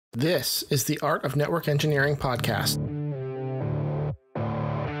This is the Art of Network Engineering podcast.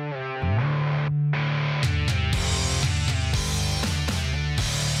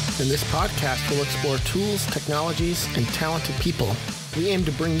 In this podcast, we'll explore tools, technologies, and talented people. We aim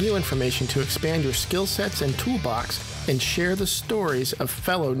to bring you information to expand your skill sets and toolbox and share the stories of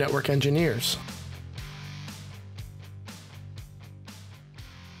fellow network engineers.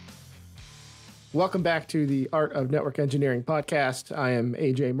 Welcome back to the Art of Network Engineering podcast. I am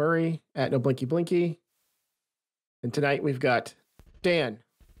AJ Murray at No Blinky Blinky. And tonight we've got Dan.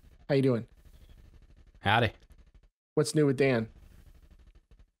 How you doing? Howdy. What's new with Dan?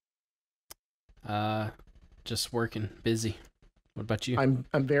 Just working, busy. What about you? I'm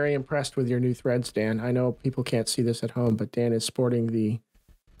very impressed with your new threads, Dan. I know people can't see this at home, but Dan is sporting the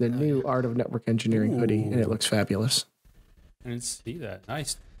new Art of Network Engineering hoodie, and it looks fabulous. I didn't see that.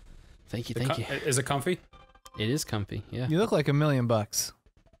 Nice. Thank you. Is it comfy? It is comfy, yeah. You look like $1 million.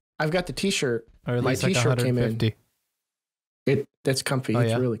 I've got the t-shirt. Or at My least like t-shirt came in. 150. That's comfy. Oh, it's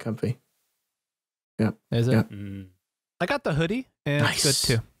yeah? really comfy. Yeah. Is it? Yeah. Mm. I got the hoodie, and Nice. it's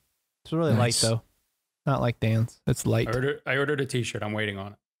good too. It's really Nice. light though. Not like Dan's. It's light. I ordered a t-shirt. I'm waiting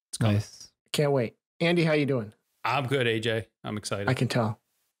on it. It's coming. Nice. Can't wait. Andy, how you doing? I'm good, AJ. I'm excited. I can tell.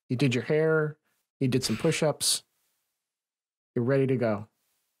 You did your hair. You did some push-ups. You're ready to go.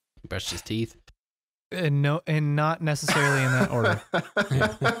 He brushed his teeth. And not necessarily in that order.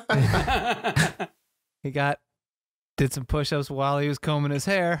 He did some push-ups while he was combing his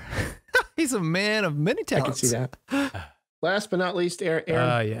hair. He's a man of many I talents. can see that. Last but not least, Aaron.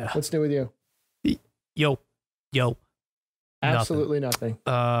 Yeah. What's new with you? Yo. Absolutely nothing.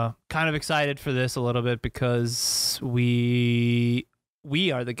 Kind of excited for this a little bit because we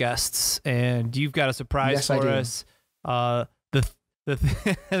are the guests, and you've got a surprise Yes, I for do. us.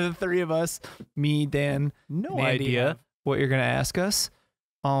 The three of us, me, Dan, no Mandy, idea what you're gonna ask us.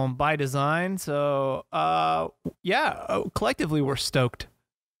 By design. So, collectively we're stoked.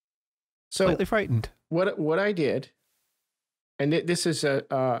 So Slightly frightened. what I did, and this is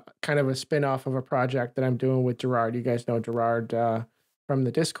a kind of a spin-off of a project that I'm doing with Gerard. You guys know Gerard from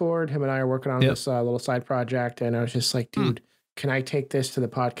the Discord. Him and I are working on Yep. this little side project, and I was just like, dude, can I take this to the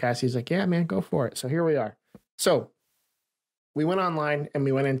podcast? He's like, yeah, man, go for it. So here we are. So we went online and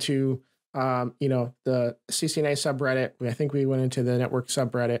we went into the CCNA subreddit. I think we went into the network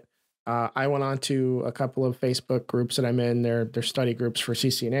subreddit. I went on to a couple of Facebook groups that I'm in. They're study groups for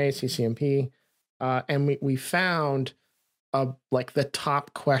CCNA, CCNP. And we found like the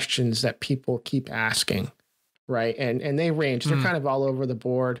top questions that people keep asking, right? And they range. They're kind of all over the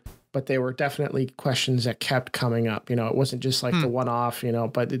board, but they were definitely questions that kept coming up. You know, it wasn't just like the one-off,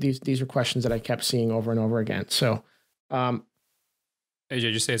 but these are questions that I kept seeing over and over again. So AJ,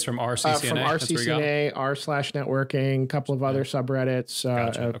 did you say it's from our CCNA? from our CCNA, r/networking, a couple of other subreddits,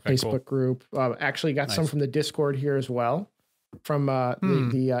 Gotcha. a Okay, Facebook cool. group. Actually got some Nice. from the Discord here as well, from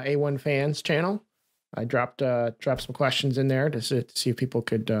the A1 fans channel. I dropped some questions in there to see if people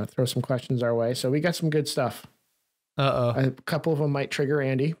could throw some questions our way. So we got some good stuff. A couple of them might trigger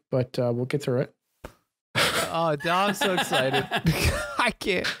Andy, but we'll get through it. Oh, I'm so excited. I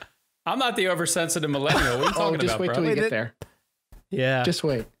can't. I'm not the oversensitive millennial. What are you talking Just about, wait bro? till we Wait, get there. Yeah. Just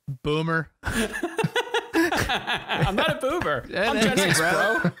wait. Boomer. I'm not a boomer. I'm Gen Gen X, X,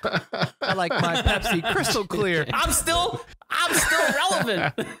 bro. I like my Pepsi crystal clear. I'm still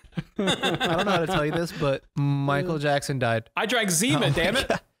relevant. I don't know how to tell you this, but Michael Jackson died. I drank Zima, damn it.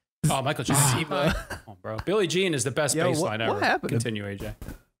 Oh, Michael Jackson. Zima. Come on, bro. Billie Jean is the best Yo, bass what- line what ever. happened to- Continue, AJ.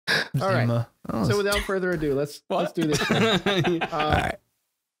 All right. Zima. Oh, So without further ado, let's do this. thing. right.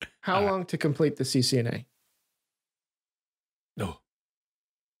 How long to complete the CCNA? No.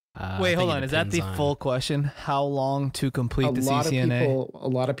 Wait, I hold think on. it Is that the depends on- full question? How long to complete the CCNA? a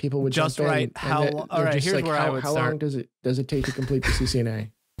lot of people would Just jump in right. and How they're lo- all right, just here's like, where I would how long start. does it take to complete the CCNA?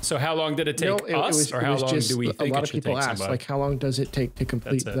 So how long did it take us, or how long do we a think lot it of should people take ask, somebody? like, how long does it take to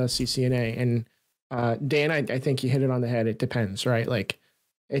complete That's the it. CCNA? And Dan, I think you hit it on the head. It depends, right? Like,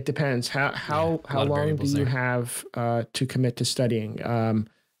 it depends. How a lot of long do variables you there. have to commit to studying?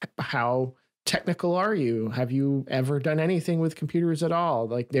 How technical are you? Have you ever done anything with computers at all?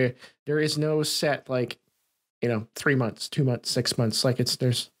 Like, there is no set, like, 3 months, 2 months, 6 months. Like,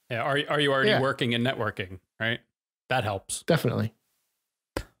 there's Yeah, are you already Yeah. working in networking? Right, that helps. definitely.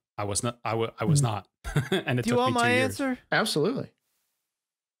 I was not. I was not, and it Do you took want me 2 my years. answer? Absolutely.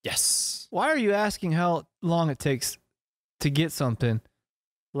 Yes. Why are you asking how long it takes to get something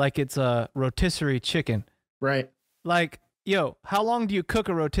like it's a rotisserie chicken? Right. Like, yo, how long do you cook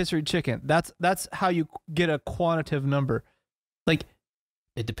a rotisserie chicken? That's how you get a quantitative number. Like,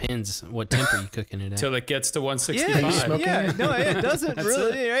 It depends what temper you cooking it at. Till it gets to 165. smoking? It doesn't That's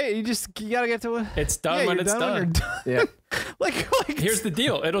really. Right? You gotta get to. It's done when it's done. Yeah. like Here's the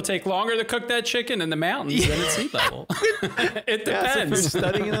deal. It'll take longer to cook that chicken in the mountains than at sea level. It yeah, so if you're depends.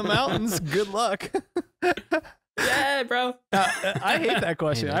 studying in the mountains, good luck. Yeah, bro. I hate that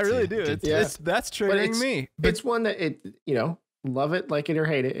question. Hey, I that's really a do. good That's triggering me. It's one that love it, like it, or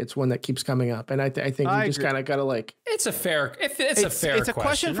hate it. It's one that keeps coming up, and I think you just kind of gotta like. It's a fair. It's a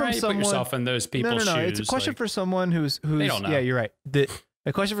question from right? someone. Put yourself in those people's No. shoes. It's a question like, for someone who's. They don't know. Yeah, you're right.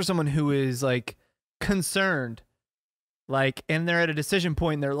 A question for someone who is like concerned, like, and they're at a decision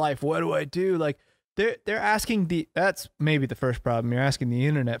point in their life. What do I do? Like, they're asking that's maybe the first problem. You're asking the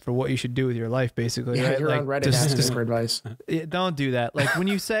internet for what you should do with your life, basically. Yeah, right? you're like, on Reddit just- asking for advice. Don't do that. Like when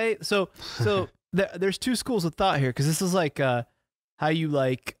you say so there's two schools of thought here, because this is like how you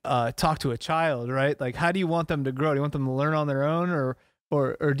like talk to a child, right? Like how do you want them to grow? Do you want them to learn on their own,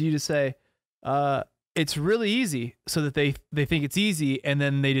 or do you just say it's really easy so that they think it's easy and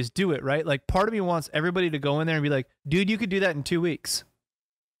then they just do it, right? Like part of me wants everybody to go in there and be like, dude, you could do that in 2 weeks.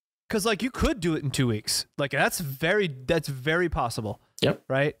 Cause like you could do it in 2 weeks. Like that's very possible. Yep.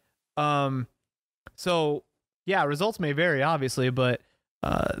 Right. So yeah, results may vary obviously, but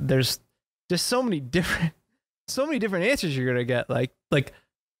there's just so many different answers you're gonna get. Like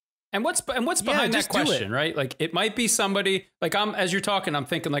And what's behind that question, right? Like it might be somebody like as you're talking, I'm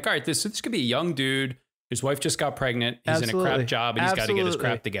thinking like, all right, this could be a young dude whose wife just got pregnant. He's in a crap job and he's got to get his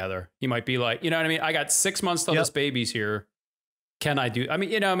crap together. He might be like, you know what I mean? I got 6 months till this baby's here. Can I do? I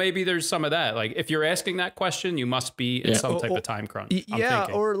mean, maybe there's some of that. Like if you're asking that question, you must be in some type of time crunch. I'm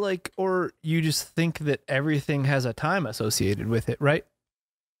thinking. or you just think that everything has a time associated with it, right?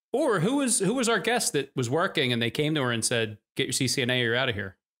 Or who was our guest that was working and they came to her and said, "Get your CCNA, or you're out of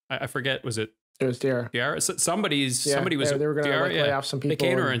here." I forget. Was it? It was Dara. Somebody was. They were going to lay off some people. They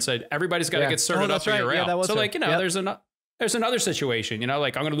came to her and said, "Everybody's got to get sorted up, or you're out." That was so her. like there's another situation.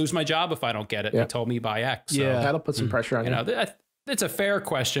 Like I'm going to lose my job if I don't get it. They told me by X. So, that'll put some pressure on you. It's a fair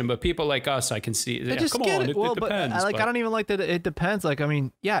question, but people like us, I can see. Just come get on, it. Well, it depends. I don't even like that. It depends. Like I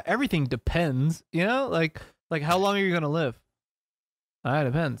mean, yeah, everything depends. Like how long are you going to live? It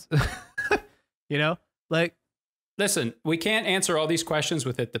depends. Like. Listen, we can't answer all these questions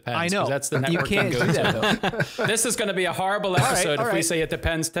with "it depends." I know. That's the network you can't goes do that, to. This is going to be a horrible episode if we say "it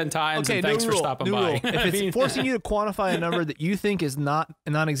depends" 10 times. Okay, and thanks for stopping new by. Rule. If it's forcing you to quantify a number that you think is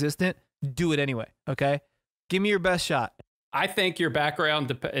non-existent, do it anyway. Okay, give me your best shot. I think your background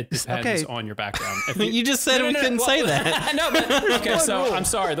depends on your background. You just said we couldn't say that. No, but okay. So I'm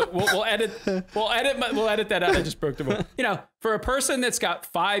sorry. We'll edit that out. I just broke the rule. For a person that's got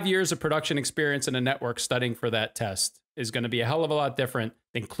 5 years of production experience in a network, studying for that test is going to be a hell of a lot different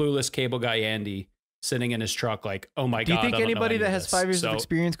than clueless cable guy Andy sitting in his truck like, oh my God. Do you think anybody that has 5 years of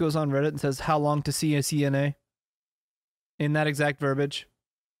experience goes on Reddit and says how long to see a CNA in that exact verbiage?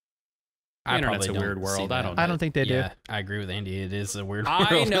 Internet's a weird world. I don't think they do. Yeah, I agree with Andy. It is a weird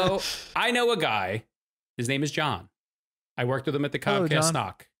world. I know a guy. His name is John. I worked with him at the Comcast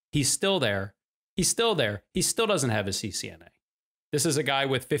NOC. He's still there. He still doesn't have his CCNA. This is a guy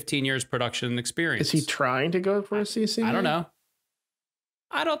with 15 years production experience. Is he trying to go for a CCNA? I don't know.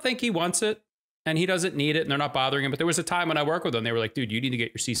 I don't think he wants it, and he doesn't need it, and they're not bothering him. But there was a time when I worked with him, they were like, "Dude, you need to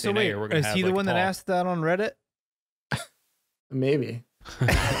get your CCNA, so wait, or we're going to have." Is he the one that asked that on Reddit? Maybe.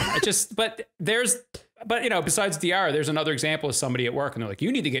 Besides DR, there's another example of somebody at work and they're like,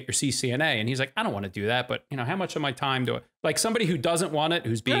 you need to get your CCNA. And he's like, I don't want to do that. But how much of my time do I, like somebody who doesn't want it,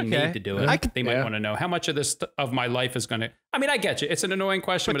 who's being made to do it, they might want to know how much of this of my life is going to, I get you. It's an annoying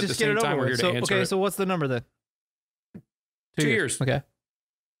question, but at the same time, we're here to answer it. So what's the number then? 2 years. Okay.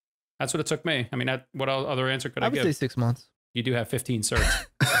 That's what it took me. What other answer could I give? I would say 6 months. You do have 15 certs.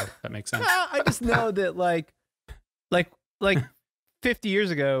 So that makes sense. I just know that like 50 years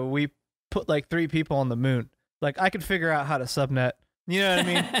ago, we put like 3 people on the moon. Like I could figure out how to subnet. You know what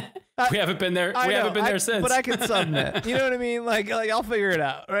I mean? We haven't been there. We haven't been there since. But I can subnet. You know what I mean? Like I'll figure it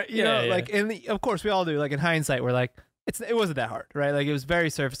out, right? You know, like of course we all do. Like in hindsight, we're like, it wasn't that hard, right? Like it was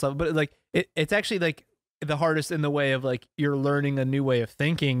very surface level, but like it's actually like the hardest in the way of like you're learning a new way of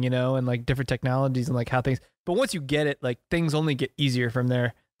thinking, and like different technologies and like how things. But once you get it, like things only get easier from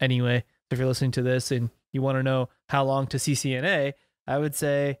there anyway. If you're listening to this and you want to know how long to CCNA, I would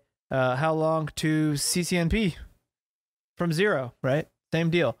say how long to CCNP from 0, right? Same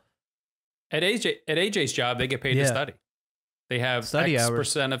deal. At AJ's job, they get paid to study. They have study X hours.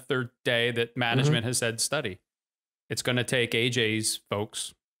 percent of their day that management has said study. It's going to take AJ's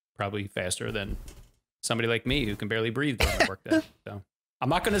folks probably faster than somebody like me who can barely breathe during my work day. So I'm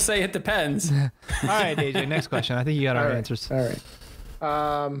not going to say it depends. All right, AJ, next question. I think you got our answers. All right.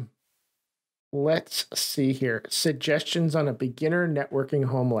 Let's see here. Suggestions on a beginner networking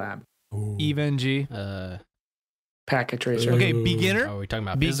home lab. Even G. Packet tracer. Okay, beginner. Are we talking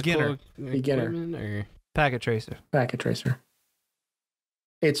about beginner? Or? Packet tracer. Packet tracer.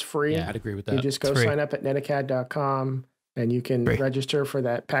 It's free. Yeah, I'd agree with that. You just go sign up at netacad.com and you can register for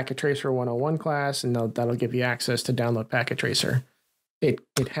that Packet Tracer 101 class, and that'll give you access to download Packet Tracer. It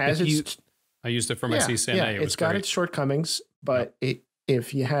has I used it for my CCNA. Yeah, it's got its shortcomings, but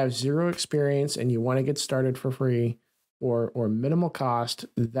if you have zero experience and you want to get started for free or minimal cost,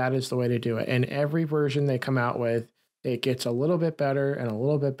 that is the way to do it. And every version they come out with, it gets a little bit better and a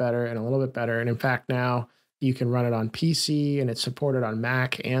little bit better and a little bit better. And in fact, now you can run it on PC and it's supported on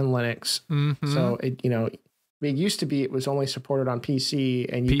Mac and Linux. Mm-hmm. So it used to be it was only supported on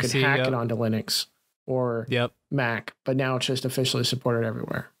PC and you could hack it onto Linux or Mac, but now it's just officially supported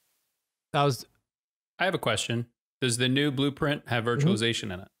everywhere. I have a question. Does the new Blueprint have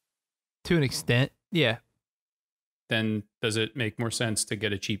virtualization in it? To an extent, yeah. Then does it make more sense to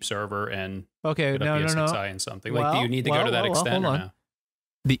get a cheap server and no and something? Like, do you need to go to that extent or no?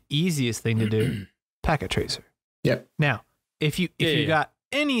 The easiest thing to do, Packet Tracer. Yep. Now, if you got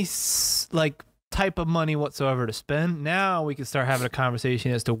any like type of money whatsoever to spend, now we can start having a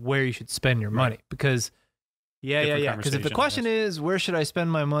conversation as to where you should spend your money. Because because if the question is where should I spend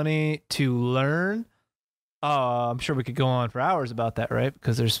my money to learn, I'm sure we could go on for hours about that, right?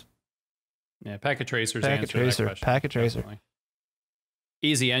 Because there's Packet Tracer's Packet Tracer. Definitely.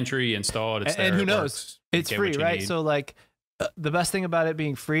 Easy entry, installed. It's and who knows? It's free, right? So like the best thing about it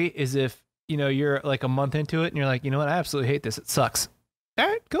being free is if you're like a month into it and you're like, you know what, I absolutely hate this. It sucks. All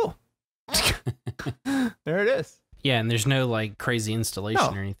right, cool. There it is. Yeah, and there's no like crazy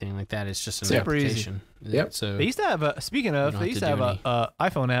installation or anything like that. It's just an application. Yep. So they used to have they used to have a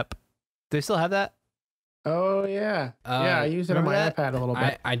iPhone app. Do they still have that? Oh yeah. I used it on my iPad a little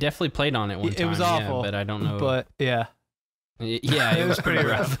bit. I definitely played on it one time. It was awful, but I don't know. But yeah, it was pretty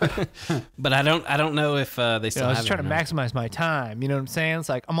rough. But I don't know if they still have it. I was trying to maximize my time. You know what I'm saying? It's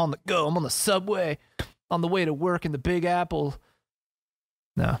like I'm on the go. I'm on the subway, on the way to work in the Big Apple.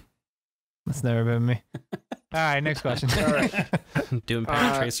 No, that's never been me. All right, next question. All right. Doing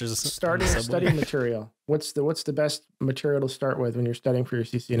Packet Tracers. Starting study material. What's the best material to start with when you're studying for your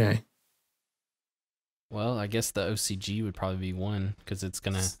CCNA? Well, I guess the OCG would probably be one because it's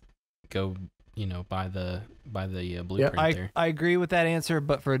gonna go, by the blueprint there. I agree with that answer,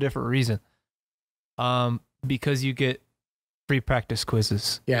 but for a different reason. Because you get free practice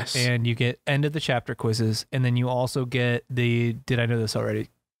quizzes. Yes. And you get end of the chapter quizzes, and then you also get did I know this already?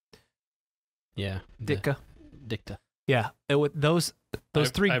 Yeah. Dicta. Yeah. With those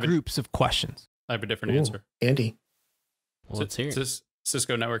three groups of questions. I have a different answer. Andy. Well, let's hear it.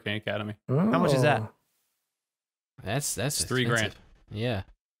 Cisco Networking Academy. Oh. How much is that? That's $3,000. Yeah.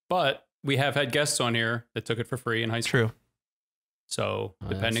 But we have had guests on here that took it for free in high school. True. So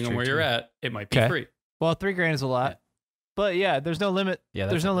depending on where you're at, it might be free. Well, $3,000 is a lot. Yeah. But yeah, there's no limit. Yeah,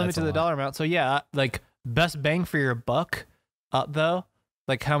 there's no limit to the dollar amount. So yeah, like best bang for your buck, though.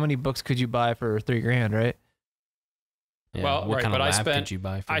 Like how many books could you buy for $3,000, right? Yeah, well, what kind of lab spent could you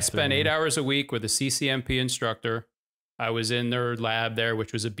buy for I spent 8 hours a week with a CCMP instructor. I was in their lab there,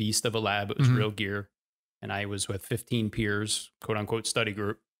 which was a beast of a lab. It was real gear. And I was with 15 peers, quote unquote, study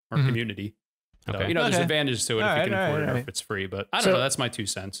group or community. So, there's advantages to it if you can afford it or if it's free. But I don't know. That's my 2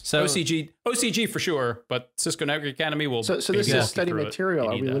 cents. So OCG for sure, but Cisco Network Academy will. So this is study material.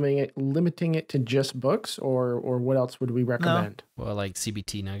 Are we limiting it to just books, or what else would we recommend? No. Well, like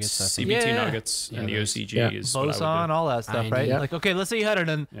CBT nuggets. CBT nuggets and the OCG is Boson, all that stuff, right? Like, okay, let's say you had it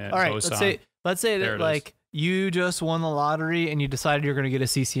in. All right, let's say that like. You just won the lottery and you decided you're going to get a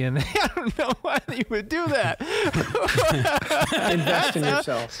CCNA. I don't know why you would do that. Invest in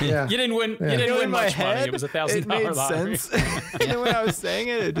yourself. Yeah. You didn't win. Yeah. You didn't win much money. It was $1,000 lottery. Sense. And then when I was saying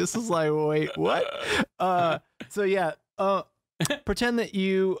it just was like, wait, what? So yeah, pretend that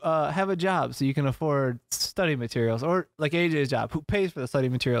you have a job so you can afford study materials, or like AJ's job, who pays for the study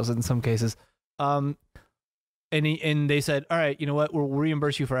materials in some cases. And they said, all right, you know what? We'll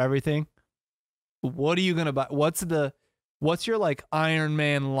reimburse you for everything. What are you going to buy? What's your like Iron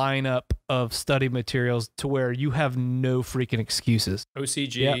Man lineup of study materials to where you have no freaking excuses?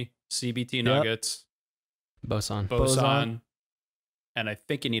 OCG, CBT nuggets, Boson. And I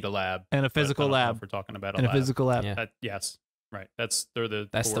think you need a lab. And a physical lab. If we're talking about a physical lab. Yeah. Yes. Right. That's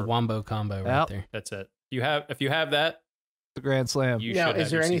the wombo combo right there. That's it. If you have that, the grand slam. Now, is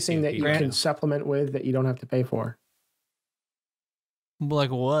there anything that you can supplement with that you don't have to pay for?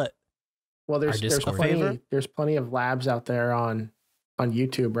 Like what? Well, there's plenty of labs out there on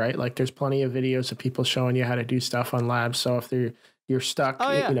YouTube, right? Like there's plenty of videos of people showing you how to do stuff on labs. So if you're stuck,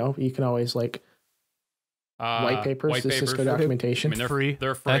 you know, you can always like white papers, the Cisco documentation. I mean, they're free.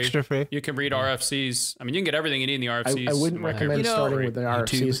 They're free. Extra free. You can read RFCs. I mean, you can get everything you need in the RFCs. I wouldn't recommend starting with the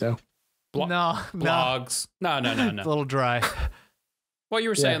RFCs though. Blogs. No. It's a little dry. Well, you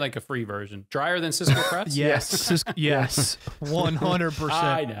were saying like a free version. Drier than Cisco Press? Yes. Yes. 100%.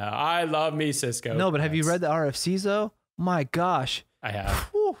 I know. I love me Cisco. No, but have you read the RFCs though? My gosh. I have.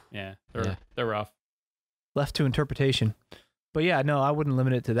 Whew. Yeah. They're rough. Left to interpretation. But yeah, no, I wouldn't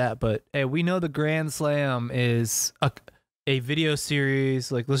limit it to that. But hey, we know the Grand Slam is a video series.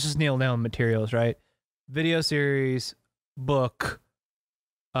 Like, let's just nail down materials, right? Video series, book,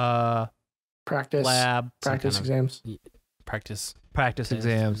 practice, lab, practice exams. Practice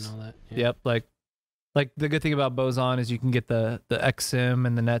exams. And all that. Yeah. Yep. Like the good thing about Boson is you can get the XSim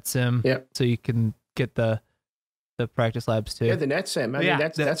and the NetSim. Yep. So you can get the practice labs too. Yeah, the NetSim. I mean,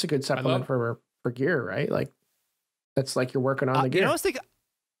 that's a good supplement for gear, right? Like that's like you're working on the gear. You know, I was thinking,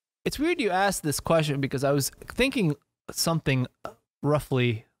 it's weird you asked this question because I was thinking something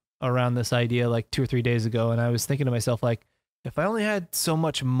roughly around this idea like 2 or 3 days ago, and I was thinking to myself, like, if I only had so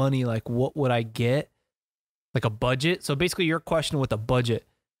much money, like what would I get? Like a budget. So basically your question with a budget,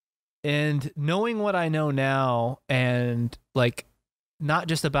 and knowing what I know now, and like not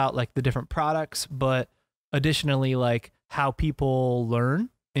just about like the different products, but additionally like how people learn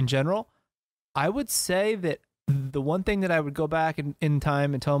in general, I would say that the one thing that I would go back in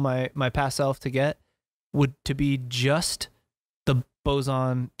time and tell my past self to get would to be just the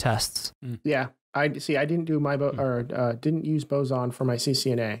Boson tests. Yeah. I didn't do my didn't use Boson for my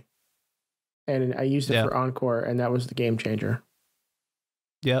CCNA. And I used it for Encore, and that was the game changer.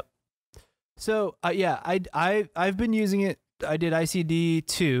 Yep. So I've been using it. I did ICD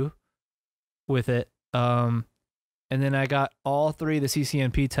 2 with it, and then I got all 3 of the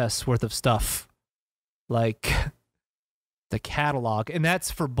CCNP tests worth of stuff, like the catalog, and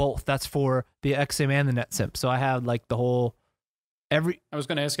that's for both. That's for the XSim and the NetSim. So I have like the whole. I was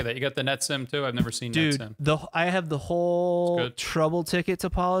going to ask you that. You got the NetSim too? I've never seen NetSim. I have the whole trouble ticket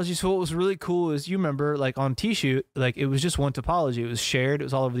topology. So what was really cool is, you remember, like on T-Shoot, like it was just one topology. It was shared. It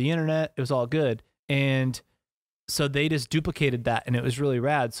was all over the internet. It was all good. And so they just duplicated that, and it was really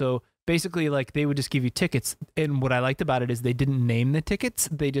rad. So basically, like they would just give you tickets. And what I liked about it is they didn't name the tickets.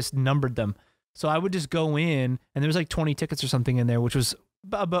 They just numbered them. So I would just go in, and there was like 20 tickets or something in there, which was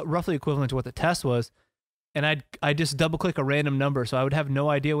about roughly equivalent to what the test was. And I'd just double click a random number, so I would have no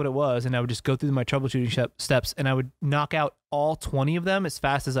idea what it was, and I would just go through my troubleshooting steps, and I would knock out all 20 of them as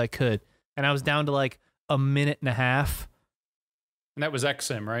fast as I could. And I was down to like a minute and a half. And that was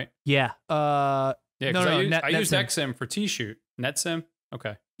XSim, right? Yeah. I used XSim for T-Shoot. NetSim?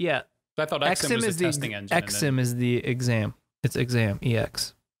 Okay. Yeah. I thought XSim was the testing engine. XSim is the exam. It's exam,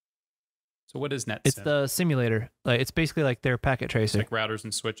 EX. So what is NetSim? It's the simulator. Like it's basically like their packet tracer. It's like routers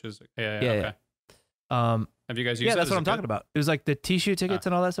and switches. Yeah. Okay. Have you guys used? Yeah, that's what I'm talking about. It was like the T-Shoot tickets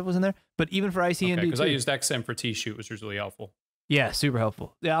and all that stuff was in there. But even for ICND, because I used XSim for T-Shoot, which was really helpful. Yeah, super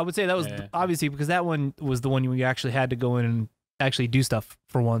helpful. Yeah, I would say that was obviously because that one was the one you actually had to go in and actually do stuff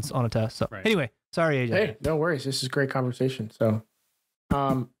for once on a test. So anyway, sorry, AJ. Hey, no worries. This is great conversation. So,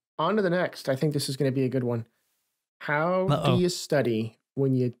 on to the next. I think this is going to be a good one. How do you study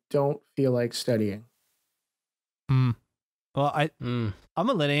when you don't feel like studying? Well, I'm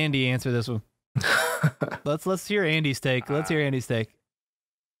gonna let Andy answer this one. Let's hear Andy's take. I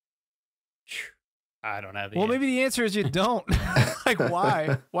don't have the answer. Maybe the answer is you don't. Like,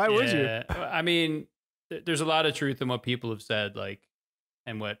 why? Why would you? I mean, there's a lot of truth in what people have said, like,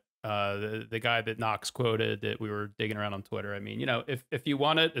 and what the guy that Knox quoted that we were digging around on Twitter. I mean, you know, if you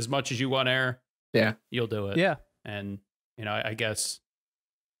want it as much as you want air, you'll do it. Yeah. And, you know, I guess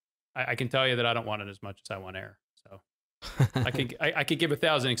I can tell you that I don't want it as much as I want air. So I could give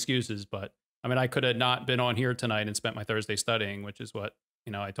 1,000 excuses, but I mean, I could have not been on here tonight and spent my Thursday studying, which is what,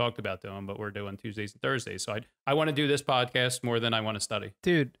 you know, I talked about doing, but we're doing Tuesdays and Thursdays. So I want to do this podcast more than I want to study.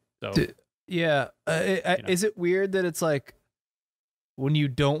 Dude. So, yeah. Is it weird that it's like when you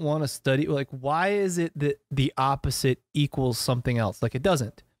don't want to study, like, why is it that the opposite equals something else? Like, it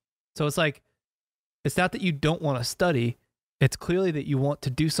doesn't. So it's like, it's not that you don't want to study. It's clearly that you want to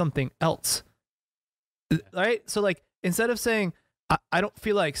do something else. Right? So like, instead of saying, I don't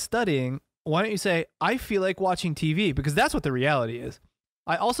feel like studying, why don't you say, I feel like watching TV? Because that's what the reality is.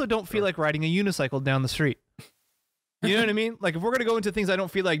 I also don't feel like riding a unicycle down the street. You know what I mean? Like, if we're going to go into things I don't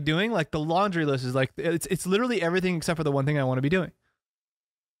feel like doing, like the laundry list is like, it's literally everything except for the one thing I want to be doing.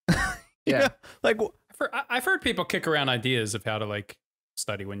 Yeah. Like, I've heard people kick around ideas of how to like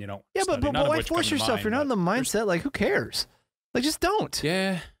study when you don't. Yeah, but why force yourself? You're not in the mindset. Like, who cares? Like, just don't.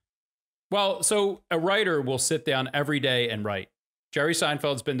 Yeah. Well, so a writer will sit down every day and write. Jerry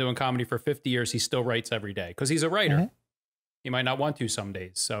Seinfeld's been doing comedy for 50 years. He still writes every day because he's a writer. Mm-hmm. He might not want to some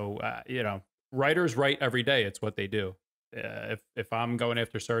days. So, writers write every day. It's what they do. If I'm going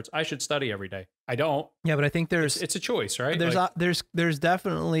after certs, I should study every day. I don't. Yeah, but I think it's a choice, right? There's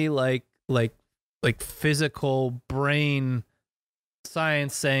definitely like physical brain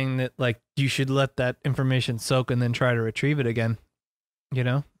science saying that like you should let that information soak and then try to retrieve it again,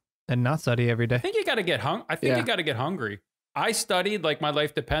 and not study every day. I think you got to get you got to get hungry. I studied like my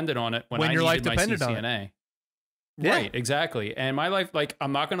life depended on it when I your life needed my depended CCNA. on it. Right, exactly. And my life, like,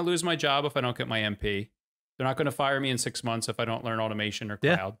 I'm not going to lose my job if I don't get my MP. They're not going to fire me in 6 months if I don't learn automation or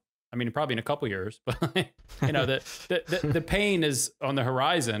cloud. Yeah. I mean, probably in a couple years, but the pain is on the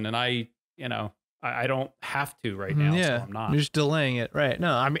horizon, and I don't have to right now, so I'm not. You're just delaying it, right?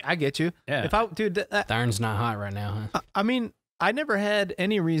 No, I mean, I get you. Yeah. If the iron's not hot right now, huh? I mean, I never had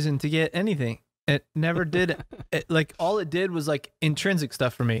any reason to get anything. It never did. All it did was like intrinsic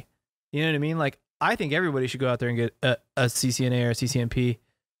stuff for me. You know what I mean? Like, I think everybody should go out there and get a CCNA or a CCNP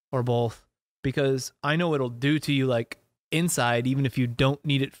or both, because I know it'll do to you like inside, even if you don't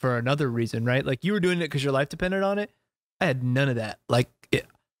need it for another reason, right? Like, you were doing it because your life depended on it. I had none of that. Like,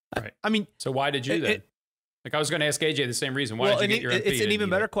 right. I mean, so why did you then? Like, I was going to ask AJ the same reason. Why did you get your MP? It's an even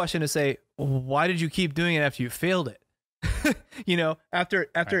better question to say, why did you keep doing it after you failed it? After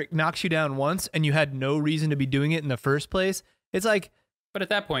it knocks you down once and you had no reason to be doing it in the first place, it's like. But at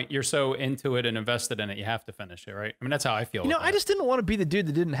that point, you're so into it and invested in it, you have to finish it, right? I mean, that's how I feel. I just didn't want to be the dude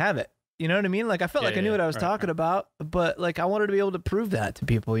that didn't have it. You know what I mean? Like, I felt like I knew what I was talking about, but like, I wanted to be able to prove that to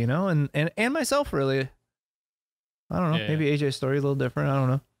people, and myself, really. I don't know. Maybe AJ's story a little different. I don't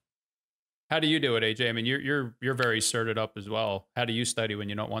know. How do you do it, AJ? I mean, you're very certed up as well. How do you study when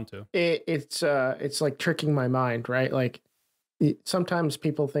you don't want to? It's like tricking my mind, right? Like, sometimes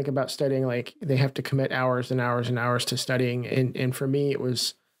people think about studying like they have to commit hours and hours and hours to studying, and for me, it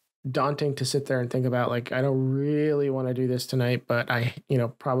was daunting to sit there and think about like, I don't really want to do this tonight, but I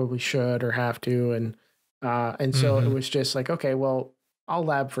probably should or have to, and so it was just like, okay, well, I'll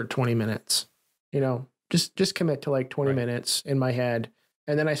lab for 20 minutes, just commit to like 20 minutes in my head.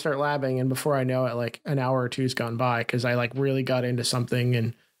 And then I start labbing, and before I know it, like an hour or two's gone by because I like really got into something,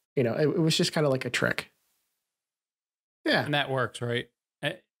 and it was just kind of like a trick. Yeah, and that works, right?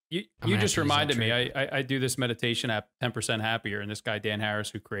 You just reminded me. I do this meditation app, 10% Happier, and this guy Dan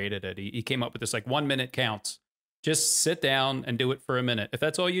Harris, who created it, he came up with this like 1 minute counts. Just sit down and do it for a minute. If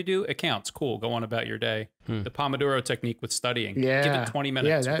that's all you do, it counts. Cool. Go on about your day. The Pomodoro technique with studying. Yeah, give it 20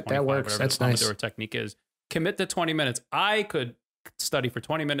 minutes. Yeah, that works. That's nice. Pomodoro technique is commit to 20 minutes. I could study for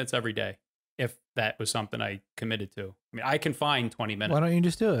 20 minutes every day if that was something I committed to. I mean, I can find 20 minutes. Why don't you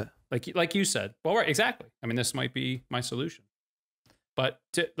just do it? Like you said. Well, right, exactly. I mean, this might be my solution. But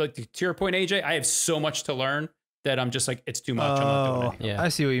to your point, AJ, I have so much to learn that I'm just like, it's too much. I'm not doing it. Yeah, I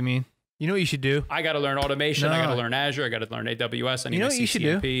see what you mean. You know what you should do? I got to learn automation. I got to learn Azure. I got to learn AWS. I need what you should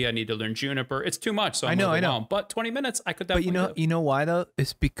do? I need to learn Juniper. It's too much. So I know. But 20 minutes, I could definitely But you know why though?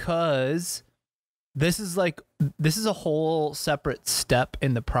 It's because this is a whole separate step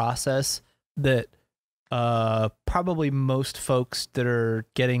in the process that probably most folks that are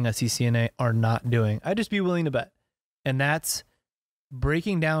getting a CCNA are not doing. I'd just be willing to bet. And that's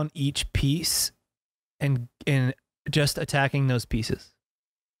breaking down each piece and just attacking those pieces.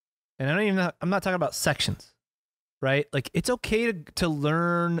 And I'm not talking about sections, right? Like, it's okay to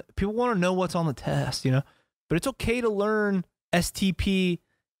learn. People want to know what's on the test, but it's okay to learn STP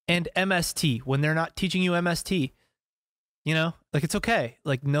and MST when they're not teaching you MST. Like, it's okay.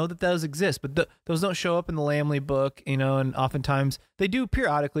 Like, know that those exist, but those don't show up in the Lamley book, and oftentimes they do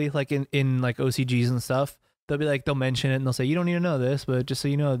periodically, like in like OCGs and stuff. They'll mention it and they'll say, you don't need to know this, but just so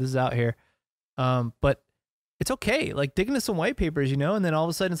you know, this is out here. But it's okay. Like, dig into some white papers, and then all of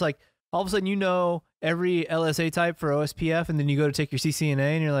a sudden it's like, every LSA type for OSPF, and then you go to take your CCNA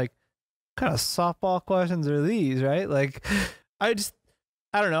and you're like, what kind of softball questions are these, right? Like, I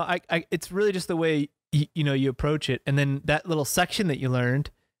don't know. It's really just the way you approach it. And then that little section that you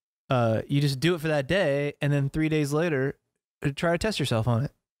learned, you just do it for that day. And then 3 days later, try to test yourself on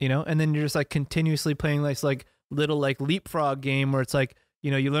it, and then you're just like continuously playing this like little like leapfrog game where it's like,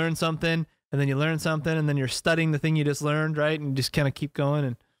 you learn something and then you learn something and then you're studying the thing you just learned, right? And just kind of keep going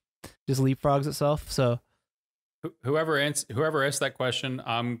and just leapfrogs itself. So whoever asked that question,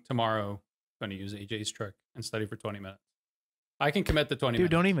 I'm tomorrow going to use AJ's trick and study for 20 minutes. I can commit to 20 minutes.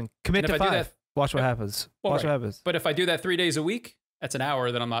 Dude, don't even commit to 5. Watch what happens. Watch what happens. But if I do that 3 days a week, that's an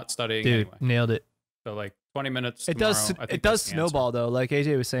hour that I'm not studying. Dude, anyway. Nailed it. So like 20 minutes. It does snowball though. Like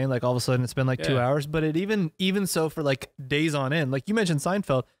AJ was saying, like all of a sudden it's been like 2 hours, but it even so for like days on end, like you mentioned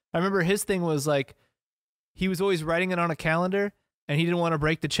Seinfeld. I remember his thing was like, he was always writing it on a calendar and he didn't want to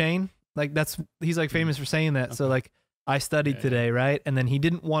break the chain. Like he's like famous for saying that. Okay. So like I studied today, right? And then he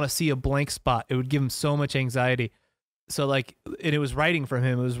didn't want to see a blank spot. It would give him so much anxiety. So like, and it was writing from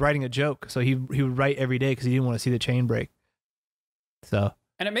him. It was writing a joke. So he would write every day because he didn't want to see the chain break. So.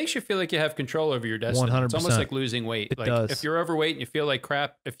 And it makes you feel like you have control over your destiny. 100%. It's almost like losing weight. It like does. If you're overweight and you feel like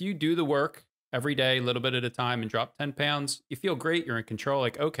crap, if you do the work every day, a little bit at a time, and drop 10 pounds, you feel great. You're in control.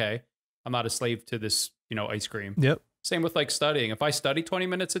 Like, okay, I'm not a slave to this, ice cream. Yep. Same with like studying. If I study 20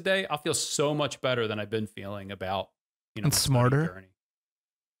 minutes a day, I'll feel so much better than I've been feeling about, and smarter. Journey.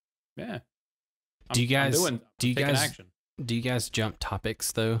 Yeah. Do you guys jump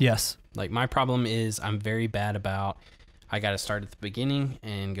topics though? Yes. Like my problem is I'm very bad about, I got to start at the beginning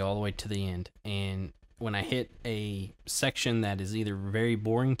and go all the way to the end. And when I hit a section that is either very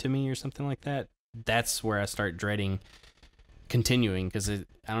boring to me or something like that, that's where I start dreading continuing, because I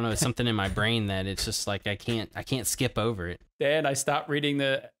don't know, it's something in my brain that it's just like I can't skip over it. Dan, I stopped reading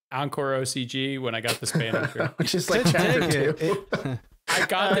the Encore OCG when I got the Spanish. Which is like chapter 2. I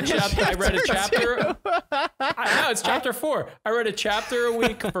got the chapter. I read a chapter. I know it's chapter 4. I read a chapter a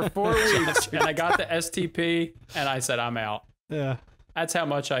week for 4 weeks, and I got the STP, and I said I'm out. Yeah, that's how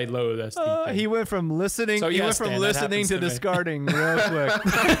much I loathe STP. He went from listening. So he went from listening to discarding real quick.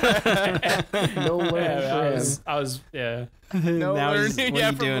 No learning. I was yeah. No now learning.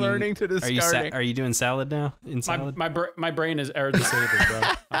 Yeah, from learning to discarding. Are you doing salad now? In salad? My brain is air disabled, bro.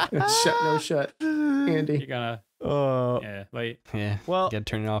 No shut, Andy. You're gonna. Yeah, late. Yeah. Well, gotta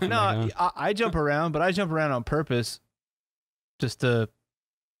turn it off. No, I jump around, but I jump around on purpose, just to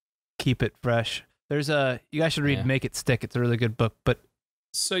keep it fresh. There's you guys should read Make It Stick. It's a really good book. But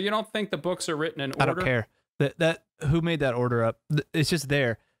so you don't think the books are written in order? I don't care. That who made that order up? It's just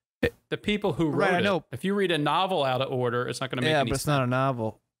there. The people who wrote it. I know. If you read a novel out of order, it's not going to make any sense. Yeah, but it's not a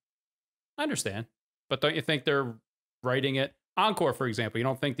novel. I understand, but don't you think they're writing it? Encore, for example, you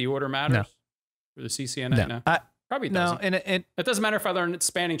don't think the order matters? No. For the CCNA? No. Probably doesn't. No, and it doesn't matter if I learned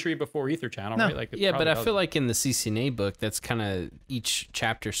Spanning Tree before Ether Channel, right? Like, yeah, but I feel like in the CCNA book, that's kind of each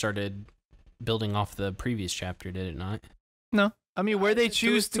chapter started building off the previous chapter, did it not? No, I mean where they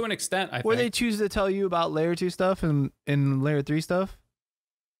choose to an extent, I think. Where they choose to tell you about layer 2 stuff and layer 3 stuff.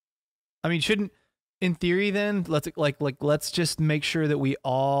 I mean, shouldn't, in theory, then let's just make sure that we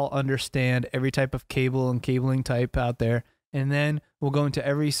all understand every type of cable and cabling type out there, and then we'll go into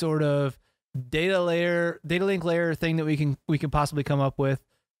every sort of data link layer thing that we can possibly come up with,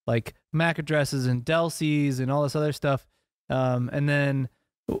 like MAC addresses and DELCs and all this other stuff, and then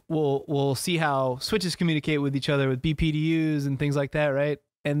we'll see how switches communicate with each other with BPDUs and things like that, right?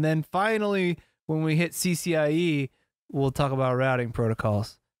 And then finally, when we hit CCIE, we'll talk about routing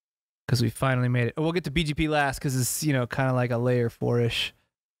protocols, because we finally made it. We'll get to BGP last because it's kind of like a layer 4-ish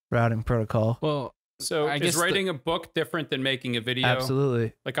routing protocol. Well, so is writing a book different than making a video?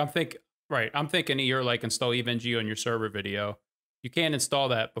 Absolutely. Like I'm thinking you're like install EVNG on your server video. You can't install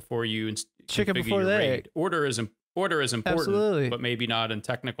that before you check it before that. Order is important, absolutely, but maybe not in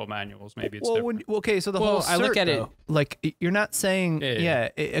technical manuals. Maybe it's different. Okay, so the whole I look at it like you're not saying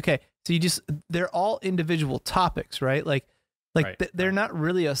okay. So they're all individual topics, right? Like they're not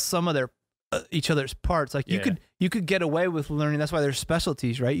really a sum of their each other's parts. Like you could get away with learning. That's why there's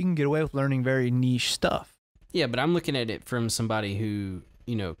specialties, right? You can get away with learning very niche stuff. Yeah, but I'm looking at it from somebody who,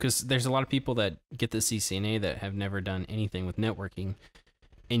 because there's a lot of people that get the CCNA that have never done anything with networking,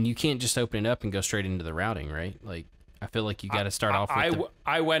 and you can't just open it up and go straight into the routing, right? Like I feel like you got to start off with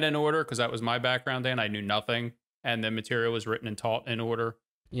I went in order because that was my background, and I knew nothing, and the material was written and taught in order.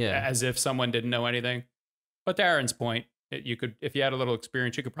 Yeah, as if someone didn't know anything. But to Aaron's point, you could, if you had a little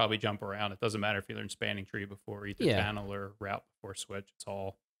experience, you could probably jump around. It doesn't matter if you learn Spanning Tree before Ether Channel or route before switch. It's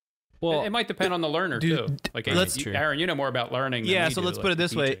all. Well, it might depend on the learner too. Like Aaron, you know more about learning. Yeah, so let's put it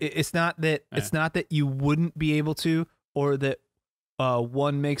this way: it's not that you wouldn't be able to, or that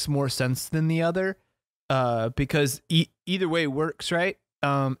one makes more sense than the other, because either way works, right?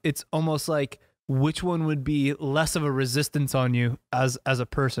 It's almost like which one would be less of a resistance on you as a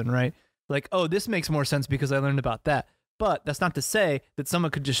person, right? Like, oh, this makes more sense because I learned about that. But that's not to say that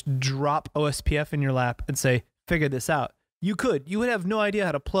someone could just drop OSPF in your lap and say, figure this out. You would have no idea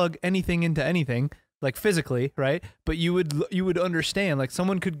how to plug anything into anything, like physically, right? But you would understand, like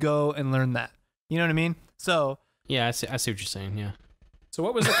someone could go and learn that. You know what I mean? So yeah, I see what you're saying. Yeah. So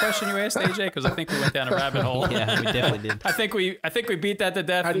what was the question you asked, AJ? Because I think we went down a rabbit hole. Yeah, we definitely did. I think we beat that to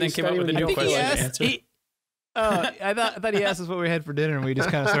death and then came up with a new question to answer. I thought he asked us what we had for dinner, and we just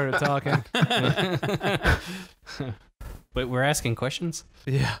kind of started talking. But we're asking questions?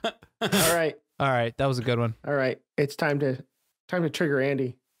 Yeah. All right. That was a good one. All right. It's time to trigger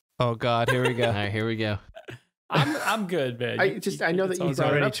Andy. Oh God, here we go. All right, here we go. I'm good, man. I know that you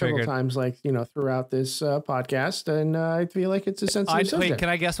brought it up several times, like, you know, throughout this podcast, and I feel like it's a sensitive subject. Wait, can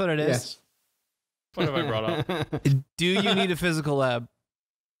I guess what it is? Yes. What have I brought up? Do you need a physical lab?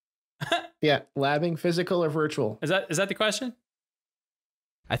 Yeah, labbing, physical or virtual? Is that the question?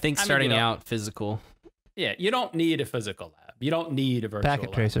 I think starting out physical. Yeah, you don't need a physical lab. You don't need a virtual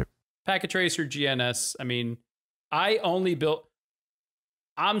packet tracer. Packet tracer, GNS. I mean, I'm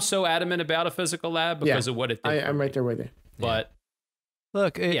so adamant about a physical lab because of what it did. I'm right there with you. But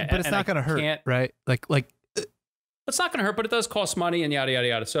look, but it's not going to hurt, right? Like it's not going to hurt, but it does cost money and yada, yada,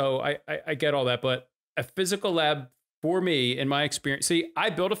 yada. So I get all that, but a physical lab for me, in my experience, see, I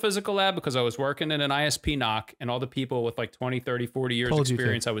built a physical lab because I was working in an ISP knock, and all the people with like 20, 30, 40 years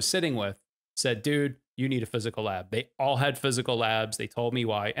experience I was sitting with said, dude, you need a physical lab. They all had physical labs. They told me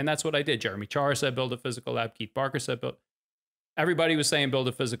why. And that's what I did. Jeremy Charr said, build a physical lab. Keith Barker said, everybody was saying, build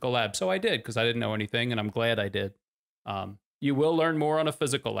a physical lab. So I did, because I didn't know anything, and I'm glad I did. You will learn more on a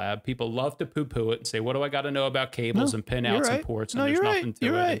physical lab. People love to poo-poo it and say, what do I got to know about cables and pinouts and ports? And there's nothing to it.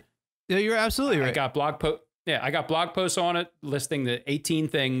 You're right. Yeah, you're absolutely right. I got blog posts on it listing the 18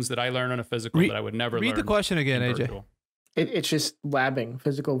 things that I learned on a physical that I would never learn. Read the question again, AJ. It's just labbing,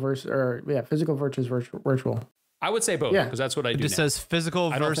 physical versus virtual. I would say both, because that's what I do. It just says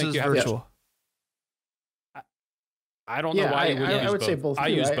physical versus virtual. I don't know why you wouldn't use both. I would say both. I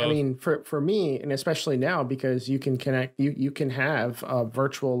use both. I mean, for me, and especially now, because you can connect, you can have a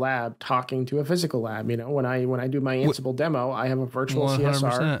virtual lab talking to a physical lab. You know, when I do my Ansible demo, I have a virtual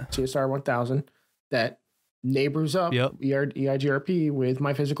 100%. CSR 1000 that neighbors up EIGRP with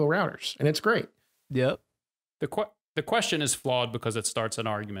my physical routers, and it's great. Yep. The question is flawed because it starts an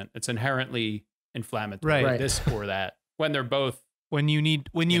argument. It's inherently inflammatory, right. This or that. When they're both, when you need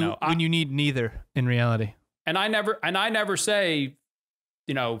neither in reality. And I never say,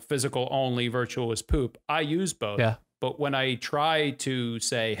 you know, physical only, virtual is poop. I use both. Yeah. But when I try to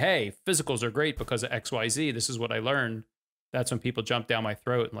say, hey, physicals are great because of XYZ, this is what I learned, that's when people jump down my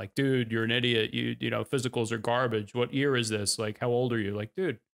throat and like, dude, you're an idiot. You know, physicals are garbage. What year is this? Like, how old are you? Like,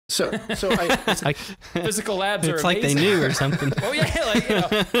 dude. So physical labs are amazing. It's like they knew or something. Oh yeah, like, you know,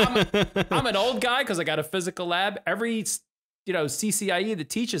 I'm an old guy because I got a physical lab. Every, you know, CCIE that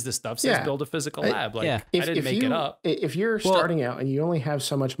teaches this stuff says build a physical lab. Like, I didn't make it up. If you're starting out and you only have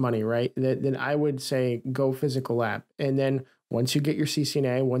so much money, right, then I would say go physical lab. And then once you get your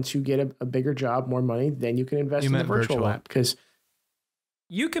CCNA, once you get a bigger job, more money, then you can invest in the virtual lab, because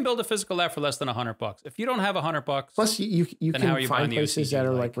you can build a physical lab for less than $100. If you don't have $100, plus you can find places that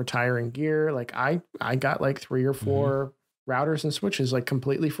are like retiring gear. Like I got like 3 or 4 routers and switches like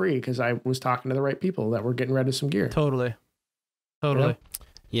completely free because I was talking to the right people that were getting rid of some gear. Totally.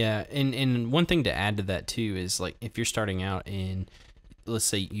 Yeah, and one thing to add to that too is, like, if you're starting out and let's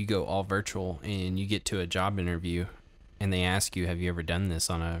say you go all virtual and you get to a job interview and they ask you, have you ever done this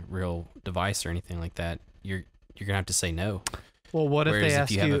on a real device or anything like that, you're gonna have to say no. Well, what if they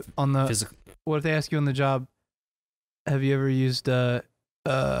ask you on the physical? What if they ask you on the job, have you ever used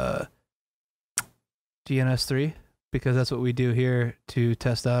GNS3? Because that's what we do here to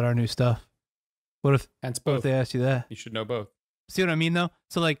test out our new stuff. What if they ask you that? You should know both. See what I mean, though?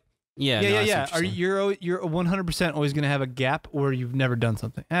 So like, yeah. You're 100% always going to have a gap where you've never done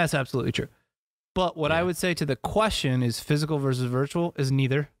something. That's absolutely true. But what I would say to the question is physical versus virtual is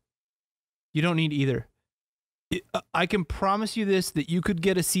neither. You don't need either. I can promise you this, that you could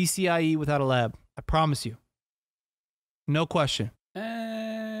get a CCIE without a lab. I promise you. No question.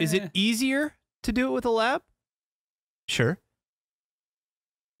 Is it easier to do it with a lab? Sure.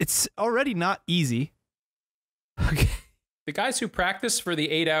 It's already not easy. Okay. The guys who practice for the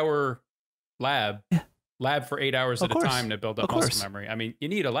 8-hour lab for 8 hours at a time to build up muscle memory. I mean, you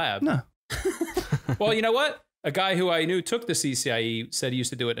need a lab. No. Well, you know what? A guy who I knew took the CCIE said he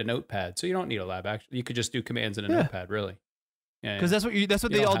used to do it in a notepad. So you don't need a lab, actually. You could just do commands in a notepad, really. Because that's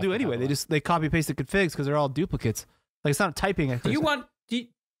what they all do anyway. They copy paste the configs because they're all duplicates. Like, it's not typing. Do you want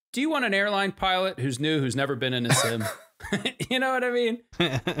an airline pilot who's never been in a sim? You know what I mean?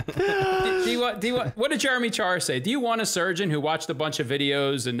 do you want? What did Jeremy Charr say? Do you want a surgeon who watched a bunch of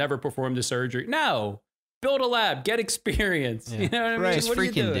videos and never performed a surgery? No. Build a lab. Get experience. You know what I mean? Just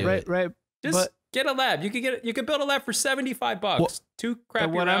freaking do it. Right. Just get a lab. You could build a lab for $75. Well, 2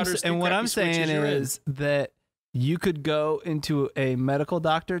 crappy routers. And what I'm saying is that you could go into a medical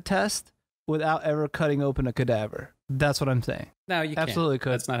doctor test without ever cutting open a cadaver. That's what I'm saying. No, you absolutely can't.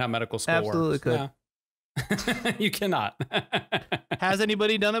 Could. That's not how medical school absolutely works. Could. No. You cannot. Has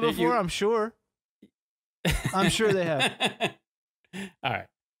anybody done it before? I'm sure. I'm sure they have. All right.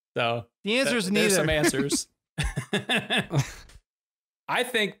 So the answer is neither. There's some answers. I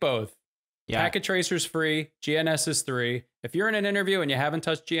think both. Packet tracer's free. GNS is free. If you're in an interview and you haven't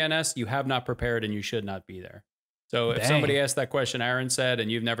touched GNS, you have not prepared and you should not be there. So if somebody asked that question Aaron said,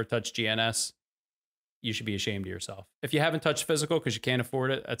 and you've never touched GNS, you should be ashamed of yourself. If you haven't touched physical because you can't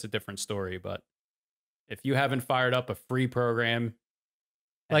afford it, that's a different story. But if you haven't fired up a free program,